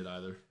think they did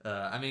either.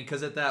 I mean,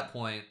 because at that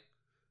point,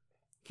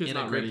 kid's in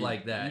not a group ready,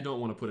 like that, you don't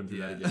want to put him through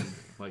that again.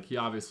 Like, he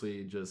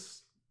obviously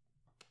just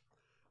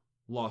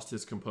lost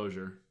his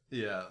composure.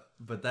 Yeah,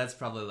 but that's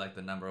probably like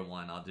the number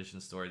one audition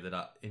story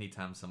that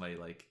anytime somebody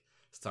like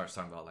starts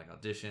talking about like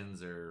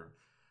auditions or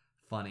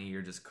funny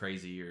or just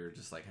crazy or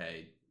just like,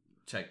 hey,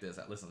 check this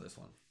out, listen to this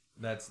one.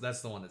 That's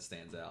the one that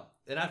stands out,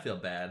 and I feel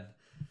bad,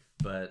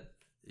 but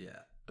yeah.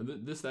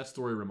 That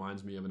story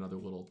reminds me of another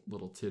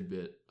little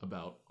tidbit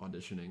about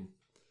auditioning.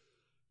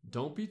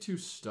 Don't be too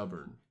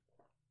stubborn,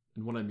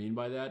 and what I mean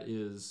by that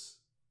is,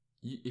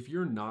 if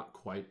you're not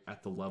quite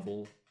at the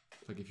level,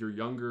 like if you're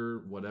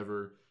younger,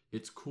 whatever,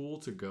 it's cool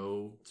to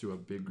go to a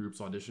big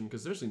group's audition,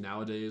 because especially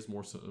nowadays,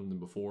 more so than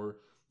before,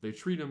 they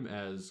treat them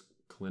as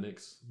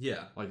clinics,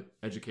 like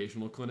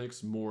educational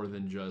clinics, more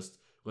than just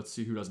let's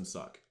see who doesn't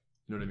suck.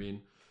 You know what I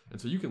mean? And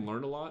so you can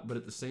learn a lot, but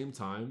at the same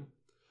time,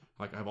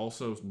 like I've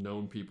also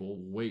known people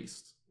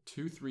waste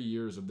 2-3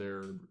 years of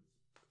their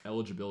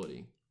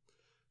eligibility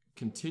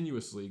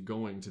continuously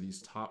going to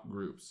these top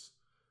groups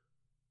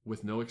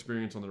with no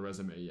experience on their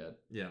resume yet.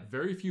 Yeah.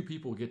 Very few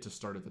people get to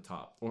start at the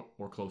top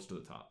or close to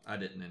the top. I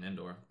didn't in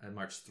indoor. I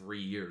marched 3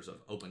 years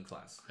of open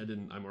class.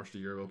 I marched a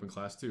year of open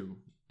class too.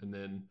 And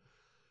then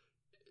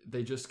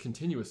they just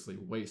continuously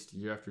waste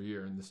year after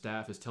year, and the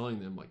staff is telling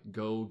them, like,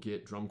 go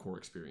get drum corps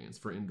experience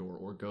for indoor,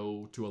 or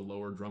go to a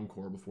lower drum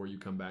corps before you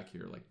come back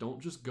here. Like,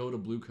 don't just go to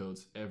Blue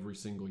Coats every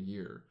single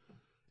year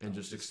and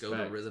just expect, go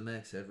to Rhythm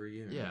X every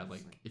year. Yeah,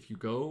 like if you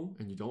go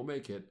and you don't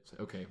make it, say,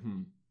 okay,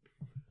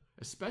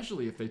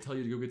 especially if they tell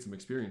you to go get some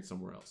experience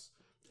somewhere else.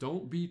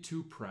 Don't be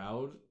too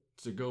proud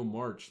to go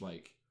march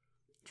like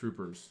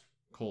Troopers,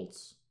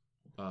 Colts,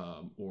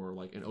 or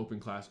like an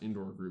open class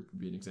indoor group would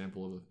be an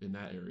example of in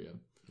that area.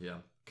 Yeah.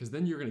 Because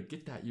then you're going to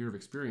get that year of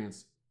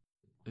experience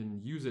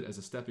and use it as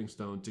a stepping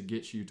stone to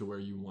get you to where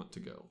you want to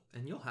go.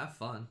 And you'll have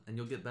fun, and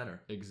you'll get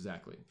better.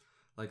 Exactly.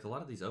 Like a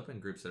lot of these open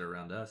groups that are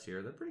around us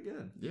here, they're pretty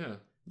good. Yeah.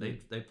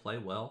 They play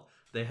well.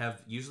 They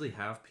usually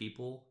have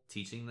people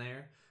teaching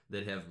there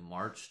that have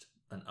marched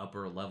an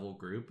upper level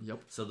group.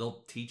 Yep. So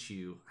they'll teach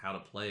you how to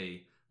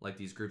play like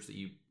these groups that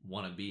you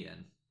want to be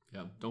in.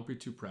 Yeah. Don't be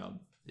too proud.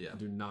 Yeah.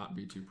 Do not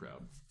be too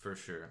proud. For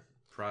sure.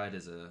 Pride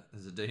is a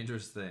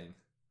dangerous thing.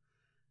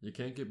 You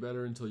can't get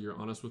better until you're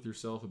honest with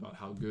yourself about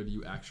how good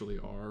you actually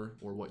are,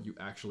 or what you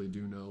actually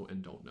do know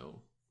and don't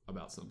know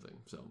about something.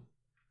 So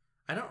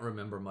I don't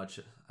remember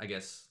much, I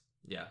guess.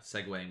 Yeah,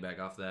 segueing back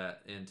off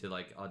that into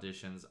like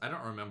auditions. I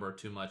don't remember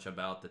too much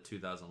about the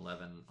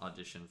 2011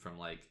 audition from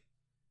like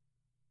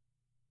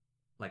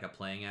a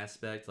playing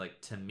aspect.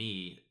 Like, to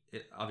me,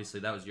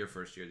 obviously that was your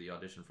first year, the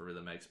audition for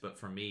Rhythm X, but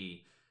for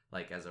me,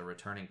 like as a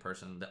returning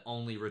person, the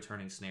only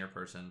returning snare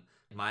person,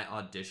 my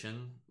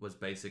audition was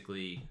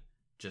basically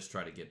just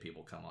try to get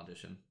people come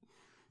audition.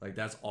 Like,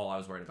 that's all I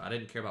was worried about. I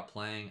didn't care about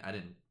playing. I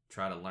didn't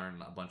try to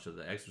learn a bunch of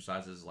the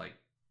exercises, like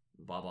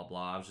blah, blah,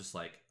 blah. I was just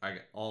like, I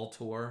got all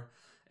tour,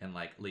 and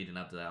like leading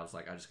up to that, I was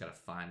like, I just got to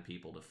find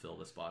people to fill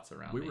the spots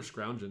around me. We were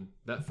scrounging.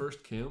 That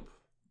first camp,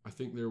 I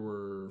think there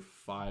were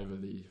 5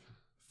 of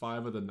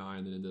the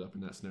 9 that ended up in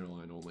that snare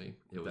line only.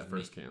 It was that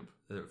first camp.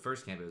 The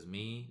first camp, it was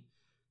me,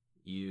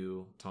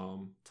 you,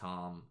 Tom.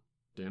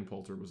 Dan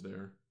Poulter was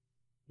there.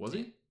 Was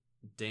he?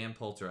 Dan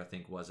Poulter, I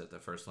think, was at the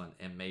first one,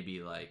 and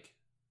maybe like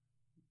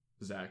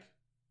Zach.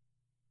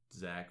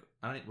 I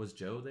don't. Was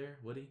Joe there?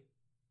 Woody?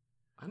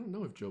 I don't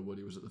know if Joe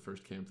Woody was at the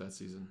first camp that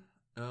season.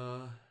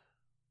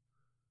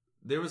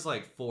 There was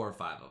like 4 or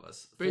 5 of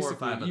us. Basically,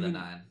 4 or 5 of the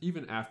 9.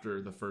 Even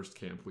after the first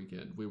camp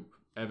weekend,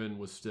 Evan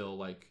was still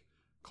like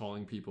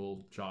calling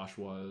people. Josh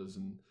was,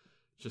 and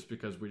just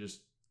because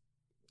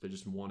they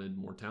just wanted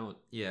more talent.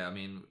 Yeah, I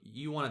mean,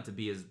 you want it to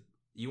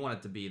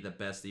be the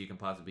best that you can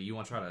possibly be. You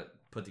want to try to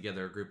put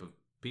together a group of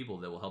people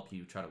that will help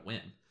you try to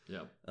win.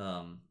 Yeah.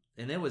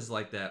 And it was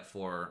like that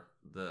for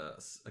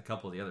a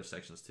couple of the other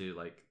sections too.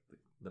 Like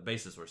the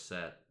bases were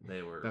set.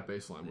 That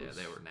baseline was,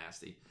 they were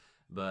nasty.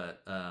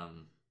 But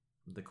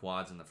the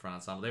quads and the front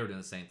ensemble, they were doing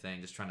the same thing,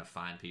 just trying to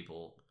find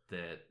people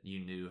that you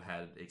knew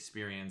had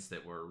experience,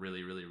 that were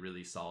really, really,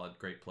 really solid,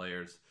 great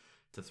players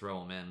to throw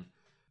them in.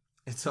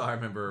 And so I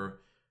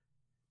remember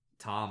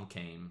Tom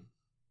came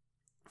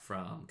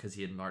from, because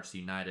he had marched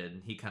United,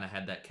 and he kind of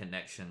had that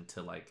connection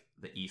to like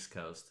the East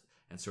Coast.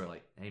 And so we're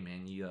like, hey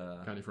man, you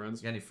got any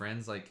friends? You got any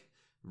friends like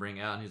bring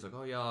out? And he's like,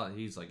 oh yeah.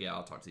 He's like, yeah,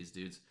 I'll talk to these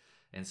dudes.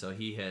 And so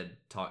he had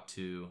talked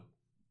to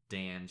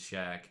Dan,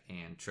 Shaq,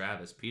 and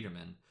Travis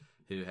Peterman,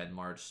 who had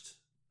marched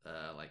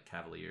like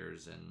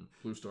Cavaliers and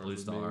Blue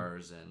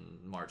Stars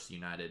and marched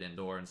United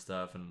indoor and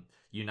stuff. And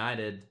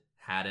United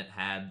hadn't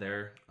had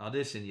their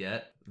audition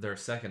yet, their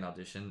second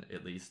audition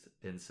at least.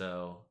 And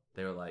so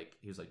they were like,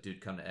 he was like,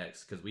 dude, come to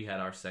X, because we had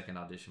our second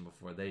audition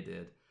before they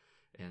did.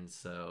 And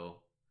so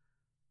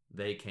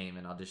they came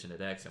and auditioned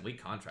at X, and we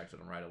contracted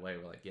them right away.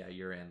 We're like, yeah,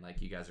 you're in.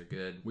 Like, you guys are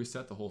good. We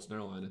set the whole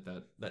snare line at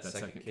that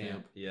second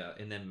camp. Yeah,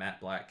 and then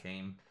Matt Black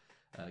came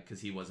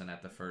because he wasn't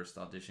at the first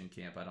audition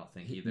camp, I don't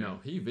think either. No,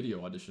 he video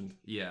auditioned.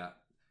 Yeah,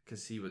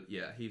 because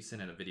he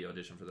sent in a video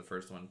audition for the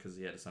first one because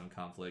he had some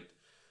conflict,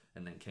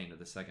 and then came to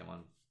the second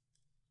one.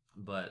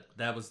 But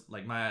that was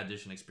like my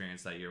audition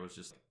experience that year was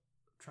just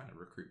trying to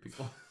recruit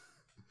people.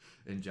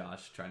 And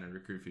Josh trying to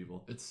recruit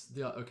people.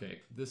 Okay.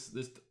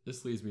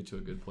 This leads me to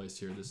a good place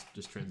here. This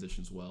just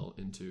transitions well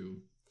into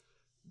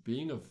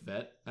being a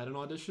vet at an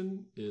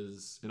audition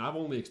and I've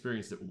only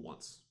experienced it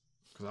once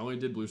because I only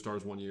did Blue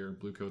Stars 1 year,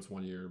 Blue Coats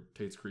 1 year,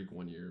 Tate's Creek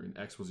 1 year, and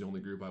X was the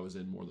only group I was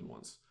in more than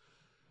once.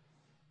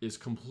 Is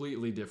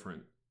completely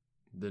different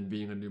than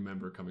being a new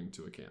member coming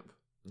to a camp.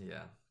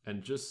 Yeah.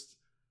 And just,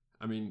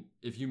 I mean,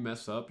 if you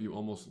mess up, you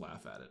almost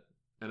laugh at it.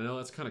 And I know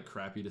that's kind of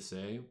crappy to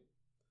say,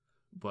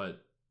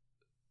 but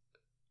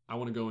I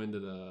want to go into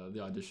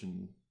the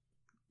audition,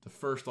 the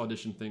first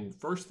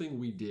thing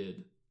we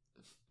did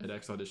at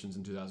X Auditions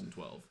in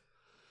 2012.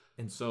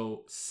 And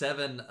so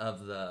 7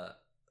 of the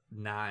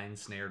 9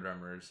 snare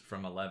drummers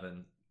from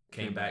 11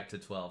 came back to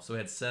 12. So we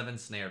had 7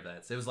 snare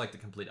vets. It was like the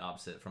complete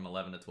opposite from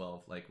 11 to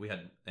 12. Like we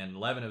had, in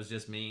 11 it was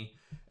just me,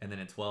 and then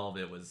in 12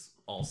 it was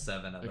all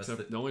 7 of us.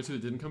 Except the only 2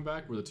 that didn't come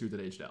back were the 2 that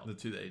aged out. The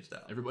 2 that aged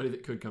out. Everybody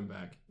that could come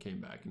back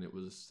came back, and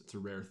it's a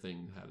rare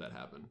thing to have that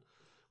happen.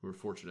 We were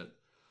fortunate.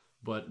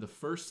 But the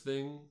first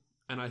thing,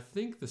 and I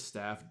think the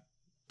staff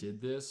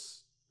did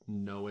this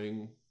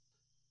knowing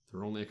there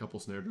were only a couple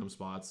snare drum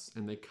spots,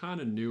 and they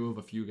kind of knew of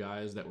a few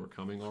guys that were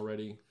coming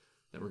already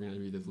that were going to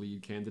be the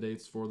lead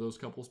candidates for those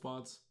couple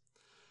spots.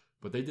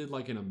 But they did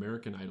like an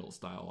American Idol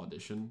style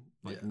audition.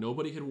 Like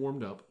nobody had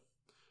warmed up.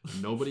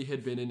 Nobody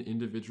had been in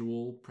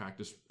individual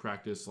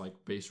practice like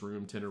bass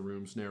room, tenor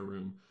room, snare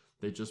room.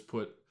 They just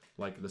put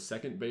like the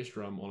second bass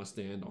drum on a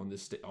stand on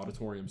this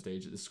auditorium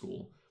stage at this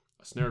school,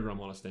 a snare drum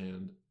on a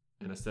stand,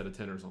 and a set of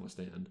tenors on a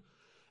stand.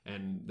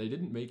 And they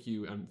didn't make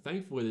you, and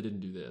thankfully they didn't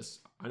do this.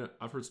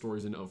 I've heard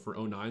stories for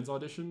 09's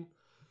audition,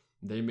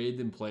 they made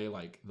them play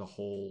like the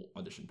whole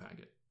audition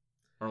packet.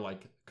 Or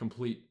like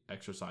complete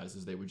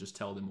exercises. They would just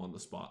tell them on the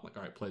spot, like,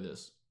 all right, play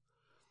this.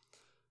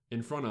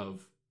 In front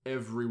of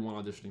everyone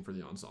auditioning for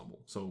the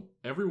ensemble. So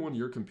everyone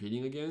you're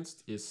competing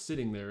against is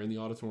sitting there in the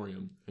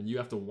auditorium, and you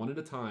have to one at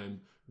a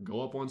time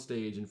go up on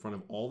stage in front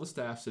of all the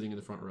staff sitting in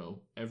the front row,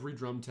 every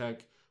drum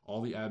tech,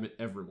 all the admin,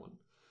 everyone.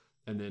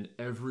 And then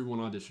everyone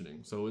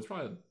auditioning. So it's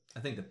probably... I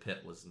think the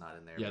pit was not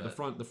in there. Yeah, the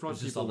front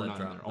people were not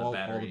in there. All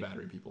the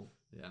battery people.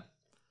 Yeah.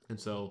 And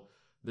so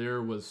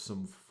there was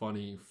some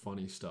funny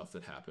stuff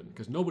that happened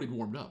because nobody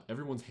warmed up.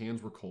 Everyone's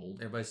hands were cold.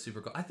 Everybody's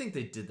super cold. I think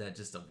they did that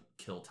just to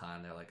kill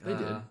time. They're like, they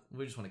did.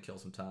 We just want to kill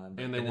some time.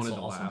 And they wanted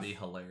to laugh. Be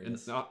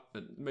hilarious. And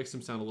it makes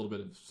them sound a little bit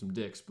of some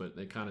dicks, but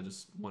they kind of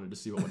just wanted to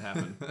see what would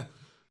happen.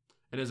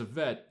 And as a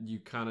vet, you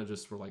kind of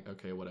just were like,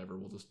 okay, whatever.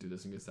 We'll just do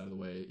this and get this out of the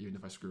way. Even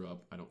if I screw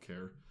up, I don't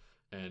care.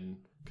 And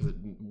because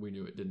we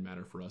knew it didn't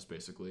matter for us,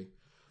 basically.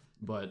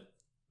 But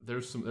there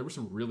were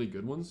some really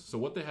good ones. So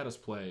what they had us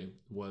play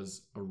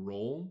was a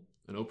roll,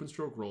 an open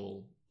stroke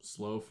roll,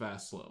 slow,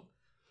 fast, slow.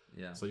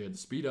 Yeah. So you had to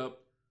speed up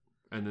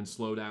and then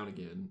slow down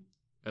again,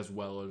 as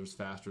well as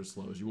fast or as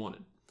slow as you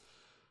wanted.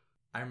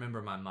 I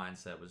remember my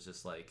mindset was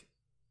just like,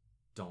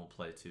 don't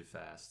play too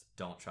fast.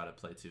 Don't try to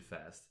play too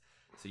fast.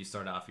 So you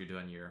start off, you're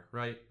doing your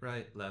right,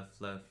 left,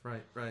 right,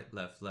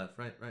 left, left,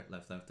 right,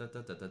 left, and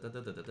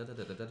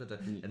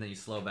then you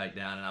slow back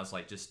down. And I was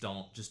like, just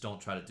don't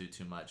try to do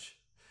too much,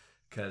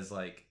 because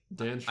like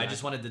I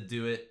just wanted to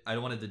do it. I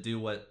wanted to do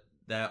what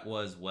that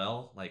was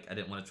well. Like I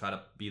didn't want to try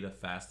to be the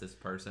fastest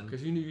person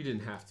because you knew you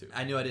didn't have to.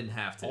 I knew I didn't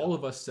have to. All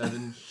of us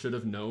 7 should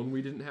have known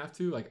we didn't have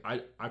to. Like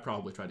I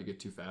probably tried to get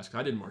too fast because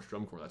I didn't march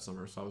drum corps that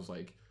summer, so I was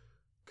like,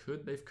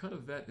 they've cut a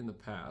vet in the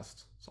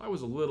past, so I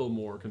was a little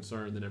more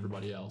concerned than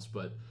everybody else,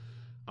 but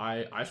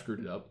I screwed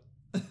it up.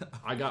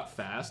 I got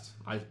fast.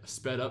 I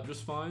sped up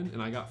just fine,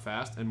 and I got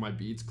fast, and my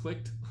beads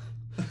clicked.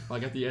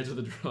 Like at the edge of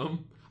the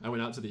drum, I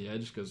went out to the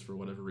edge for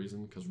whatever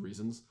reason,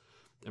 reasons,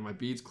 and my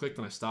beads clicked,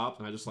 and I stopped,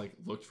 and I just like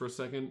looked for a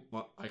second.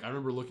 Like I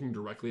remember looking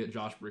directly at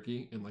Josh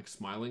Brickey and like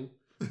smiling,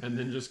 and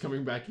then just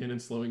coming back in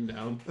and slowing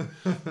down.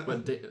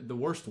 But the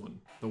worst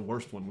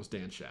one was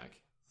Dan Shack.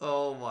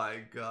 Oh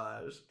my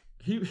gosh.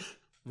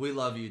 We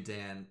love you,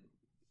 Dan.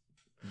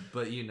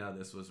 But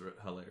this was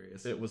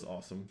hilarious. It was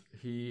awesome.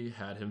 He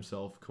had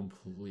himself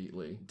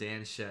completely.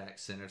 Dan Shack,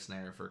 center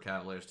snare for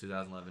Cavaliers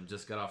 2011,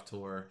 just got off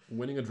tour.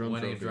 Winning a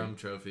drum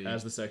trophy.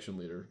 As the section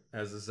leader.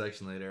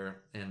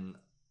 And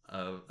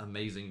an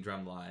amazing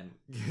drum line.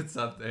 Gets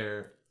up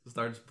there,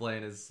 starts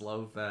playing his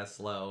slow, fast,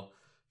 slow.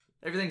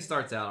 Everything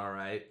starts out all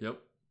right. Yep.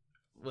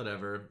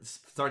 Whatever.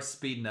 Starts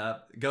speeding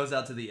up. Goes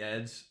out to the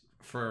edge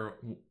for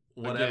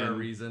whatever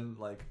reason.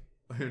 Like,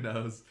 who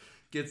knows.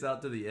 Gets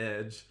out to the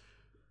edge.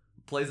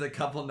 Plays a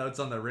couple notes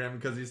on the rim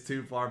because he's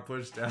too far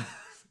pushed out.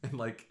 And,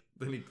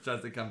 then he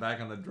tries to come back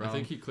on the drum. I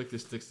think he clicked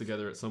his sticks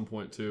together at some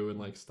point, too,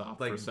 and, stopped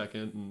for a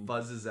second. And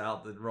buzzes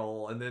out the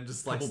roll, and then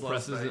just, I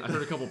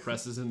heard a couple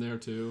presses in there,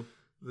 too.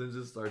 Then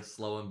just starts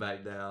slowing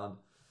back down.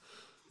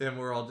 And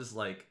we're all just,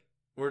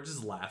 we're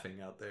just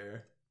laughing out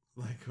there.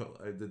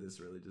 Did this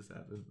really just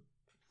happen?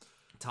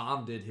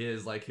 Tom did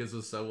his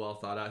was so well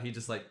thought out. He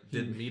just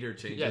did meter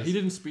changes. Yeah, he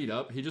didn't speed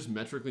up. He just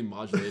metrically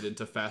modulated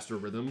to faster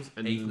rhythms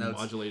and then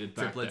modulated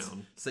back triplets,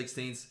 down.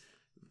 16ths,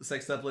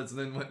 sextuplets, and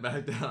then went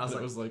back down. I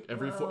was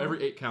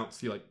every 8 counts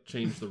he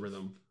changed the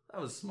rhythm.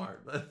 That was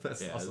smart.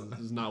 That's awesome.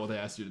 This is not what they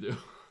asked you to do.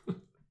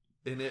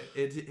 And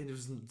it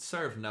was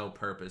served no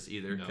purpose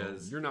either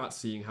because you're not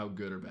seeing how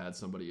good or bad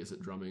somebody is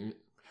at drumming.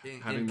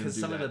 Having them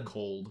do that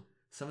cold.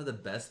 Some of the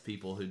best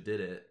people who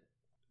did it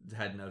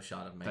had no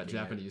shot of making that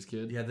Japanese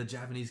kid. Yeah, the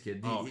Japanese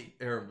kid. I don't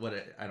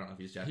know if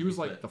he's Japanese. He was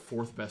the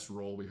 4th best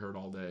roll we heard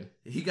all day.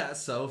 He got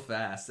so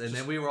fast, and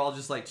then we were all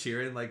just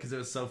cheering, because it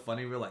was so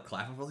funny. We were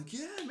clapping. We're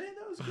yeah, man,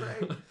 that was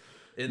great.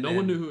 And no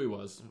one knew who he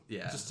was.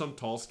 Yeah, just some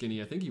tall,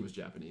 skinny. I think he was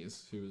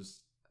Japanese.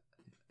 He's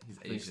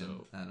Asian.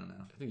 So. I don't know.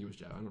 I think he was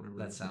Japanese. I don't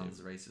remember. That sounds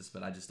racist,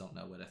 but I just don't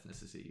know what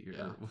ethnicity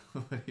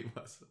what he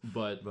was.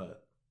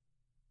 But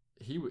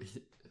he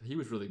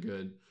was really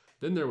good.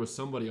 Then there was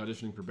somebody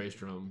auditioning for bass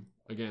drum.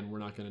 Again, we're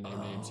not going to name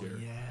names here.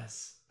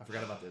 Yes, I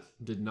forgot about this.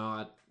 Did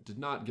not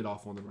get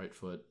off on the right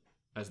foot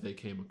as they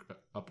came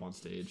up on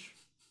stage.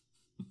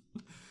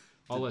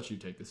 I'll let you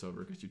take this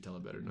over because you tell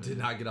it better than I do. Did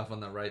not get off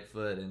on the right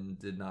foot and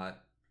did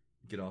not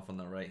get off on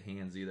the right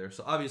hands either.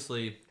 So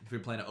obviously, if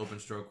you're playing an open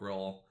stroke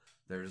roll,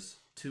 there's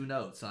 2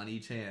 notes on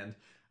each hand.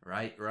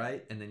 Right,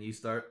 and then you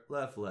start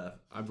left.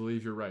 I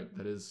believe you're right.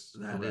 That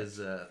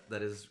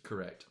is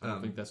correct. I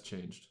don't think that's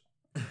changed.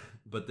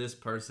 But this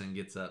person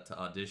gets up to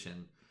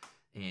audition,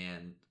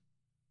 and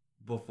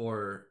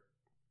before,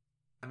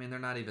 they're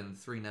not even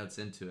 3 notes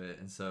into it,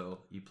 and so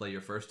you play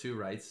your first 2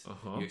 rights.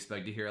 You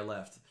expect to hear a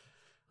left.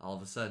 All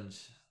of a sudden,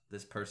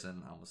 this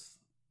person, I almost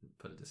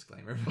put a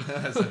disclaimer,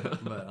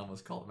 but I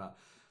almost called him out.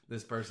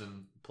 This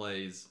person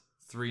plays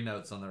 3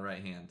 notes on the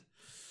right hand.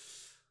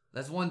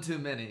 That's 1 too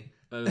many.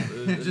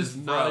 Just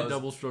not a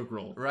double stroke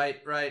roll.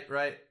 Right.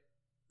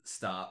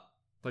 Stop.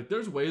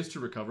 There's ways to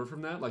recover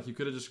from that. You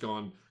could have just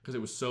gone, because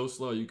it was so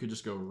slow, you could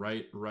just go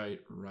right,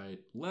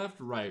 left,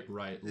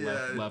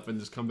 left, and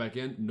just come back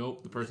in.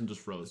 Nope, the person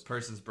just froze. This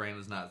person's brain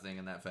was not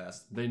thinking that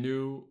fast. They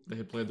knew they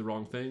had played the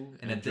wrong thing,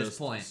 and at this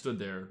point, stood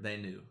there. They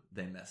knew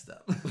they messed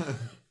up.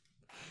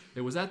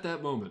 It was at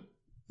that moment.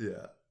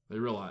 Yeah. They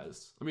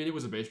realized. It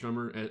was a bass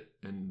drummer,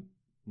 and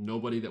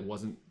nobody that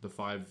wasn't the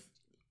 5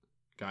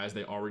 guys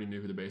they already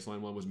knew who the bass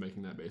line was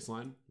making that bass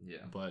line. Yeah.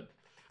 But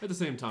at the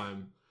same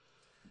time,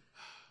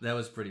 that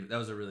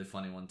was a really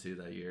funny one too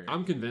that year.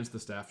 I'm convinced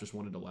the staff just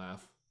wanted to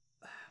laugh.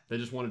 They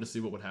just wanted to see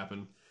what would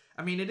happen.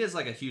 It is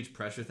a huge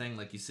pressure thing.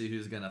 You see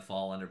who's going to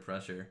fall under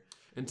pressure.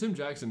 And Tim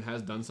Jackson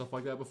has done stuff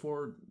like that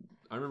before.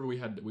 I remember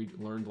we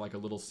learned a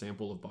little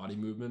sample of body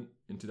movement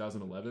in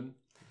 2011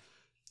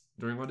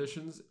 during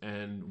auditions,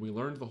 and we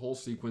learned the whole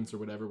sequence or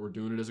whatever. We're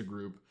doing it as a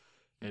group,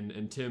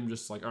 and Tim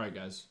just all right,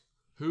 guys,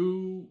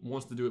 who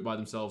wants to do it by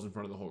themselves in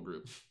front of the whole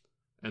group?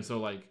 And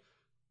so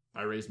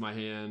I raised my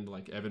hand,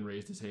 Evan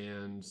raised his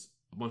hands,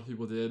 a bunch of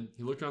people did.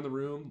 He looked around the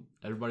room,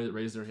 everybody that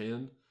raised their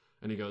hand,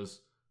 and he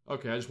goes,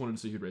 okay, I just wanted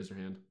to see who'd raise their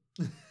hand.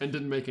 And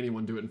didn't make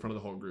anyone do it in front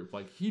of the whole group.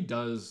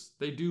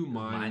 They do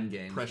mind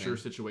games, pressure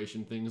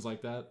situation, things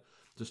like that,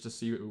 just to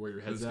see where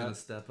your head's at. Who's going to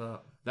step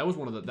up? That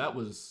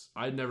was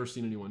I'd never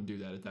seen anyone do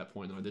that at that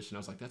point in the audition. I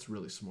was that's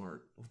really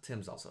smart. Well,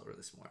 Tim's also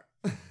really smart.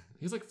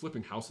 He's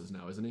flipping houses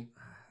now, isn't he?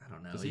 I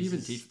don't know. Does he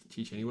even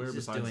teach anywhere he's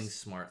besides doing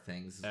smart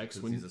things?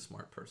 When he's a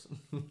smart person.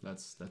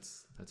 That's fair.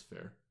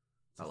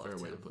 That's a fair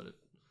way to put it.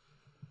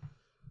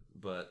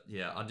 But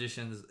yeah,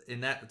 auditions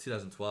in that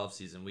 2012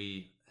 season,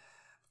 we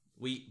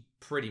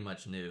pretty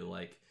much knew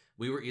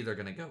we were either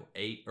going to go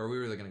 8 or we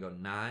were either going to go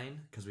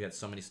 9 because we had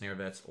so many snare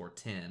vets, or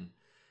 10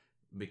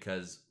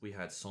 because we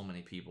had so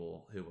many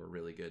people who were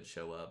really good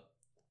show up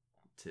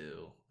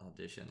to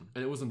audition.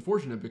 And it was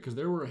unfortunate because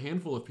there were a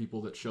handful of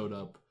people that showed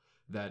up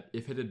that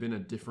if it had been a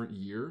different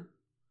year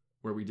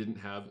where we didn't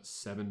have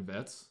 7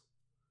 vets,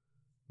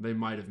 they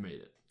might have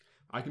made it.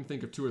 I can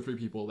think of 2 or 3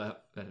 people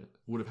that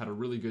would have had a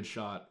really good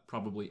shot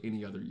probably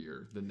any other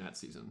year than that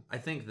season. I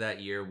think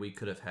that year we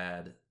could have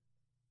had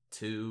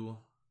 2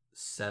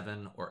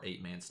 7 or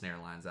 8 man snare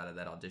lines out of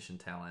that audition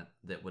talent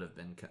that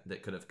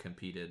could have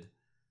competed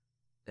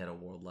at a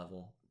world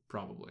level.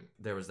 Probably.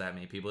 There was that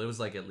many people. It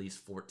was at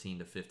least 14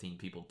 to 15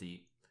 people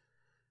deep.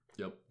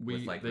 Yep.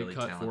 Like, they really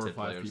cut 4 or 5 talented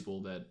players.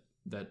 people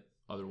that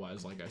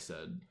otherwise, like I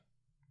said,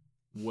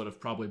 would have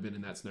probably been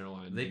in that snare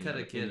line. They cut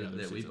a kid that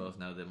season. we both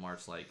know that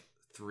marched like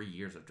 3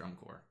 years of drum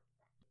corps.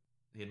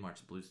 He had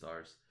marched Blue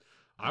Stars.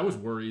 I was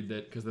worried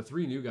that because the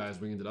 3 new guys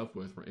we ended up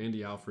with were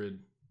Andy Alfred,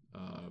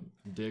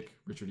 Dick,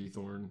 Richard E.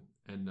 Thorne,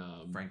 and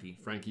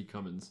Frankie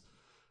Cummins.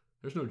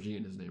 There's no G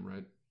in his name,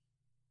 right?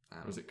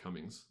 Or is it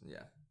Cummings?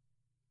 Yeah.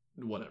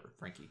 Whatever.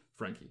 Frankie.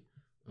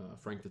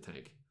 Frank the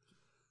Tank.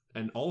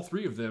 And all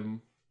 3 of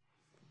them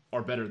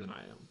are better than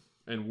I am.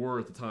 And were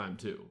at the time,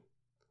 too.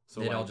 So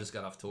they all just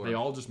got off tour. They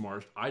all just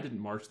marched. I didn't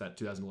march that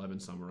 2011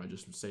 summer. I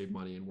just saved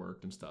money and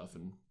worked and stuff.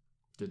 And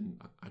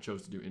I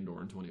chose to do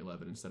indoor in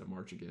 2011 instead of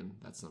March again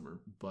that summer.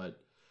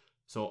 But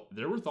so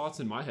there were thoughts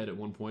in my head at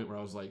one point where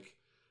I was like,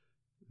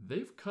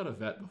 they've cut a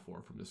vet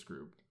before from this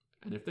group.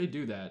 And if they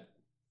do that,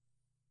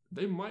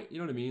 they might, you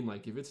know what I mean?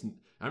 Like if it's,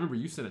 I remember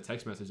you sent a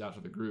text message out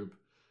to the group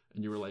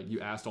and you were like,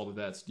 you asked all the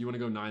vets, do you want to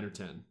go 9 or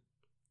 10?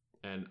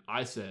 And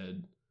I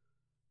said,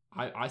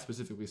 I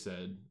specifically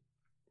said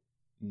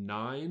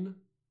 9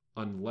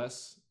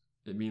 unless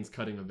it means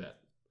cutting a vet.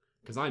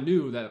 Because I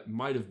knew that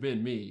might have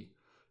been me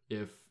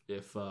if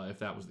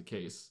that was the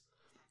case.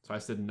 So I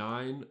said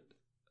 9,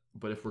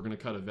 but if we're going to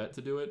cut a vet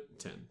to do it,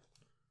 10.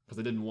 Because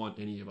I didn't want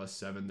any of us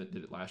 7 that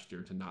did it last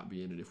year to not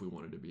be in it if we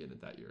wanted to be in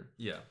it that year.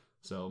 Yeah.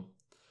 So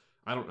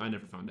I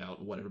never found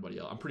out what everybody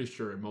else. I'm pretty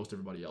sure most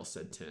everybody else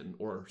said 10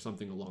 or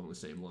something along the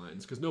same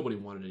lines because nobody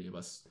wanted any of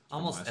us.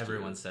 Almost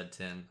everyone said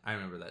 10. I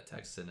remember that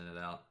text sending it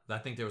out. I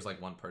think there was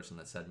like one person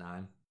that said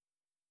 9,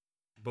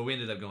 but we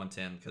ended up going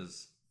 10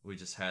 because we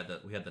just had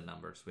the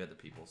numbers, we had the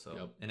people, so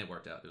yep. And it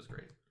worked out. It was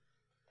great.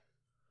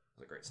 It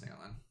was a great snare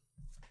line.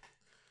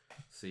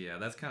 So yeah,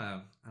 that's kind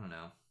of, I don't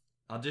know.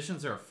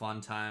 Auditions are a fun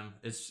time.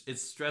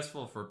 It's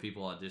stressful for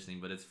people auditioning,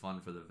 but it's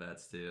fun for the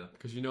vets too.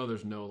 Because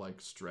there's no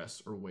like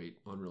stress or weight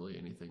on really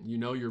anything.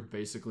 You're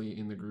basically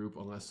in the group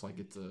unless like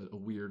it's a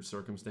weird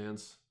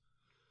circumstance.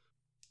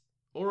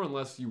 Or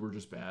unless you were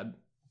just bad,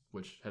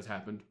 which has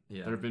happened.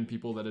 Yeah. There have been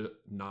people that have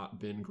not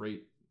been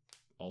great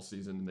all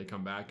season and they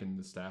come back and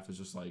the staff is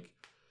just like,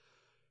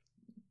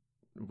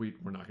 we're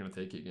not going to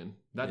take it again.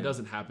 That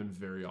doesn't happen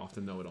very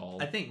often though at all.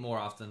 I think more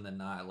often than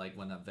not, like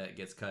when a vet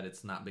gets cut,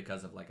 it's not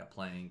because of like a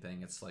playing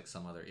thing. It's like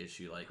some other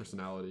issue, like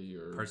personality,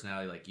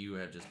 like you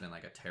have just been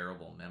like a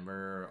terrible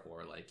member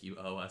or like you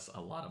owe us a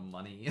lot of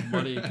money.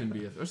 Money can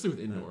be, especially with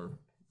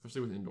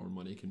indoor,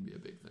 money can be a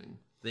big thing.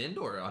 The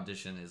indoor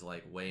audition is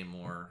like way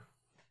more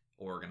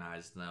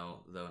organized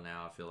though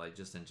now. I feel like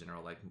just in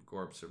general, like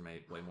Gorps are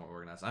made way more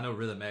organized. I know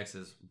Rhythm X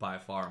is by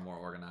far more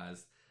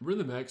organized.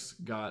 Rhythm X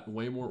got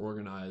way more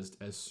organized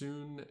as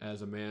soon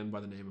as a man by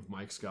the name of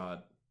Mike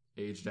Scott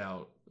aged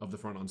out of the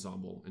front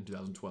ensemble in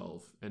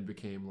 2012 and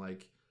became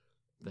like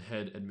the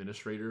head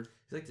administrator.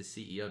 He's like the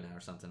CEO now or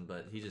something,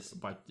 but he just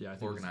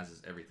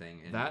organizes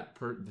everything. And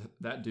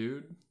that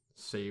dude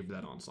saved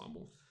that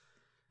ensemble.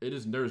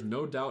 There's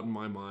no doubt in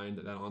my mind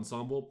that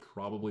ensemble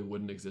probably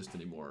wouldn't exist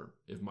anymore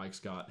if Mike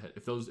Scott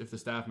if the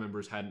staff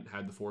members hadn't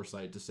had the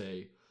foresight to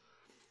say,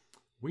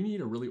 we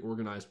need a really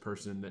organized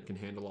person that can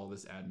handle all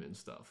this admin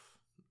stuff.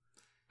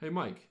 Hey,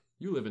 Mike,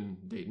 you live in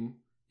Dayton.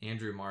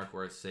 Andrew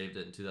Markworth saved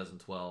it in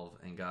 2012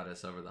 and got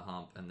us over the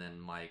hump, and then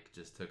Mike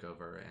just took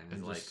over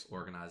and like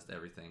organized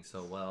everything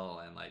so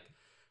well. And like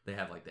they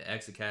have like the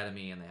X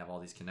Academy, and they have all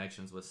these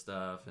connections with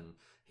stuff, and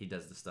he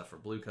does the stuff for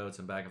Blue Coats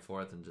and back and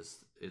forth, and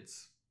just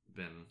it's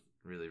been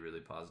really, really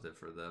positive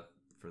for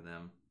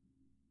them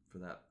for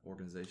that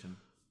organization.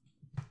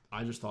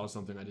 I just thought of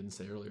something I didn't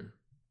say earlier.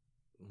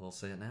 We'll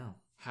say it now.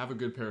 Have a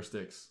good pair of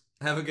sticks.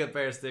 Have a good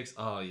pair of sticks.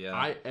 Oh, yeah.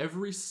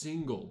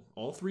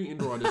 All 3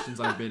 indoor auditions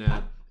I've been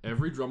at,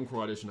 every drum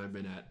corps audition I've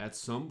been at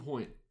some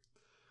point,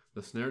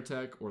 the snare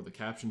tech or the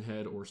caption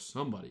head or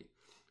somebody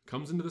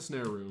comes into the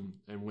snare room,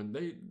 and when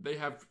they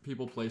have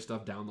people play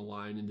stuff down the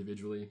line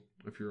individually,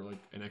 if you're like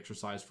an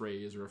exercise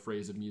phrase or a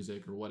phrase of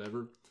music or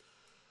whatever,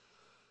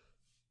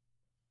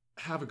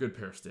 have a good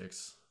pair of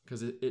sticks.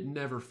 Because it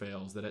never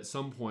fails that at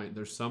some point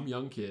there's some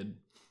young kid,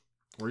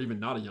 or even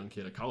not a young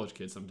kid, a college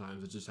kid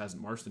sometimes, that just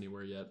hasn't marched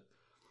anywhere yet,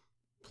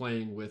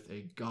 playing with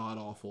a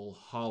god-awful,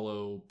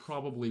 hollow,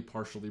 probably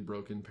partially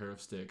broken pair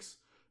of sticks,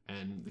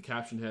 and the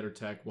caption head or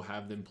tech will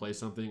have them play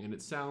something, and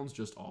it sounds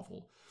just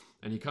awful.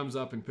 And he comes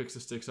up and picks the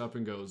sticks up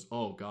and goes,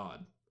 oh,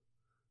 God.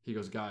 He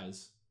goes,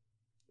 guys,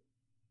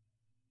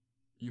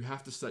 you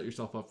have to set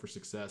yourself up for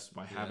success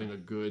by having a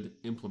good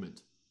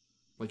implement.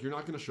 Like, you're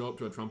not going to show up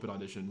to a trumpet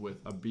audition with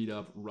a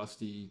beat-up,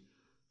 rusty,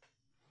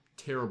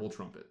 terrible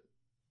trumpet.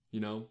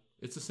 You know?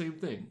 It's the same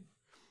thing.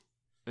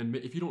 And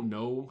if you don't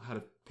know how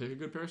to pick a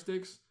good pair of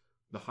sticks,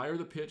 the higher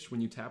the pitch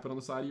when you tap it on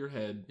the side of your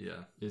head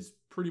is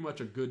pretty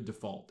much a good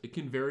default. It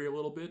can vary a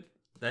little bit.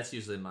 That's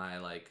usually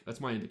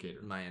that's my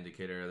indicator. My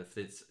indicator. If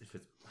it's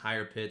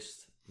higher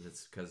pitched,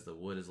 it's because the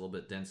wood is a little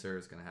bit denser.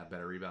 It's going to have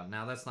better rebound.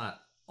 Now, that's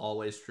not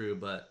always true,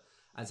 but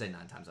I'd say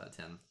 9 times out of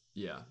 10.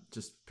 Yeah.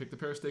 Just pick the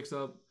pair of sticks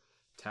up,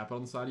 tap it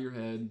on the side of your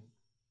head.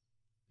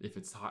 If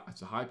it's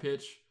a high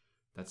pitch,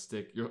 that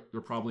stick, you're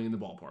probably in the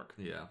ballpark.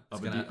 Yeah,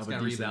 it's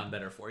gonna rebound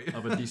better for you.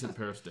 Of a decent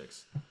pair of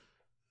sticks.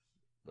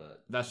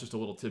 But that's just a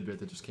little tidbit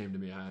that just came to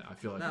me. I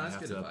feel like I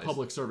have to advice.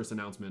 Public service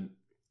announcement.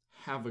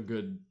 Have a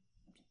good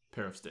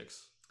pair of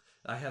sticks.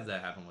 I have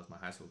that happen with my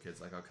high school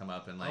kids. Like I'll come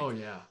up and like, oh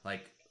yeah,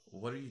 like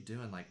what are you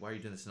doing? Like why are you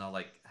doing this? And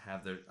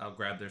I'll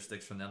grab their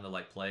sticks from them to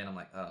like play, and I'm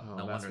like,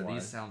 no wonder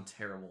these sound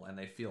terrible and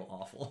they feel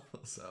awful.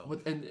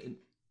 So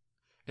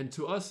and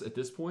to us at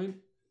this point,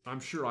 I'm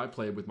sure I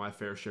played with my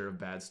fair share of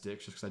bad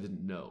sticks just because I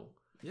didn't know.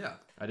 Yeah,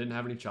 I didn't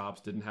have any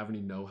chops, didn't have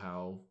any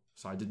know-how,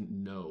 so I didn't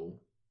know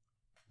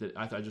that.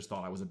 I just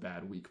thought I was a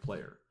bad, weak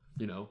player,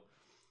 you know.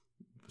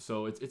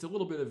 So it's a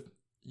little bit of,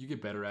 you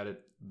get better at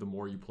it the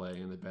more you play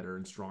and the better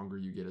and stronger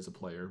you get as a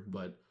player.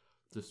 But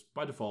just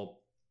by default,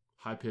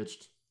 high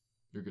pitched,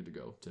 you're good to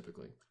go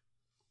typically.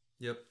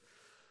 Yep.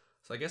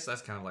 So I guess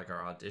that's kind of like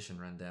our audition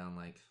rundown.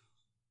 Like,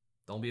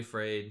 don't be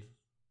afraid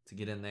to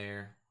get in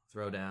there,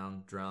 throw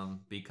down,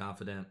 drum, be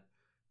confident.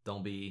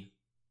 Don't be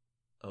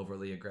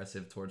overly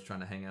aggressive towards trying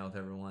to hang out with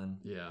everyone.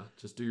 Yeah,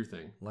 just do your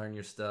thing. Learn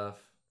your stuff.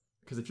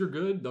 Because if you're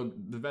good,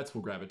 the vets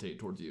will gravitate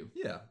towards you.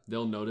 Yeah.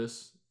 They'll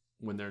notice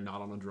when they're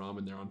not on a drum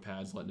and they're on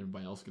pads letting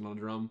everybody else get on a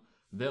drum.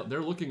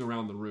 They're looking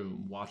around the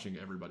room watching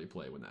everybody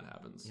play when that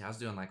happens. Yeah, I was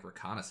doing like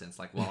reconnaissance.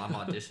 Like while I'm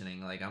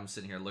auditioning, like I'm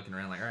sitting here looking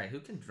around like, all right, who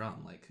can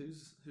drum? Like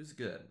who's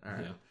good? All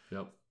right. Yeah.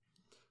 Yep.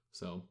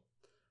 So,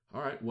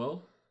 all right.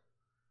 Well,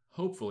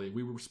 hopefully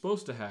we were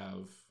supposed to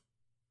have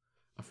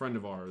a friend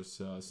of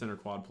ours, center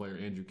quad player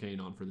Andrew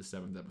Kane, on for the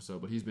 7th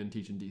episode, but he's been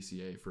teaching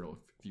DCA for a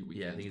few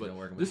weekends. Yeah, he's been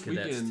working with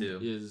cadets weekend too.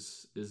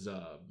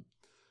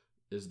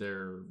 Is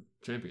their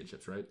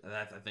championships, right?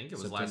 I think it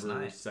was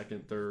September last night.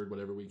 2nd, 3rd,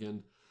 whatever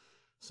weekend.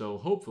 So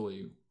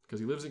hopefully, because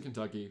he lives in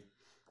Kentucky,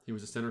 he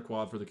was a center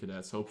quad for the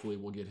cadets. Hopefully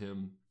we'll get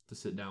him to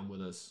sit down with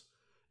us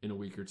in a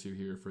week or two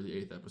here for the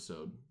 8th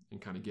episode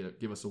and kind of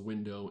give us a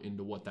window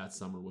into what that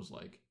summer was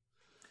like.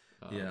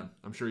 Yeah.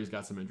 I'm sure he's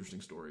got some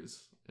interesting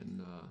stories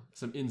and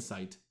some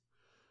insight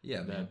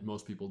that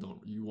most people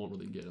you won't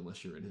really get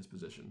unless you're in his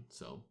position.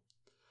 So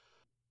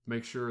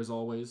make sure, as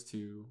always,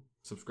 to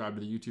subscribe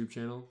to the YouTube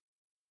channel.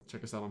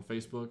 Check us out on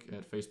Facebook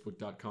at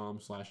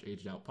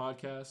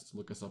facebook.com/agedoutpodcast.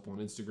 Look us up on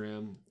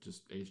Instagram,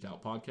 just Aged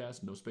Out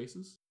Podcast, no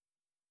spaces.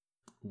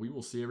 We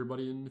will see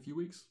everybody in a few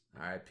weeks.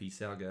 All right, peace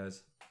out,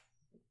 guys.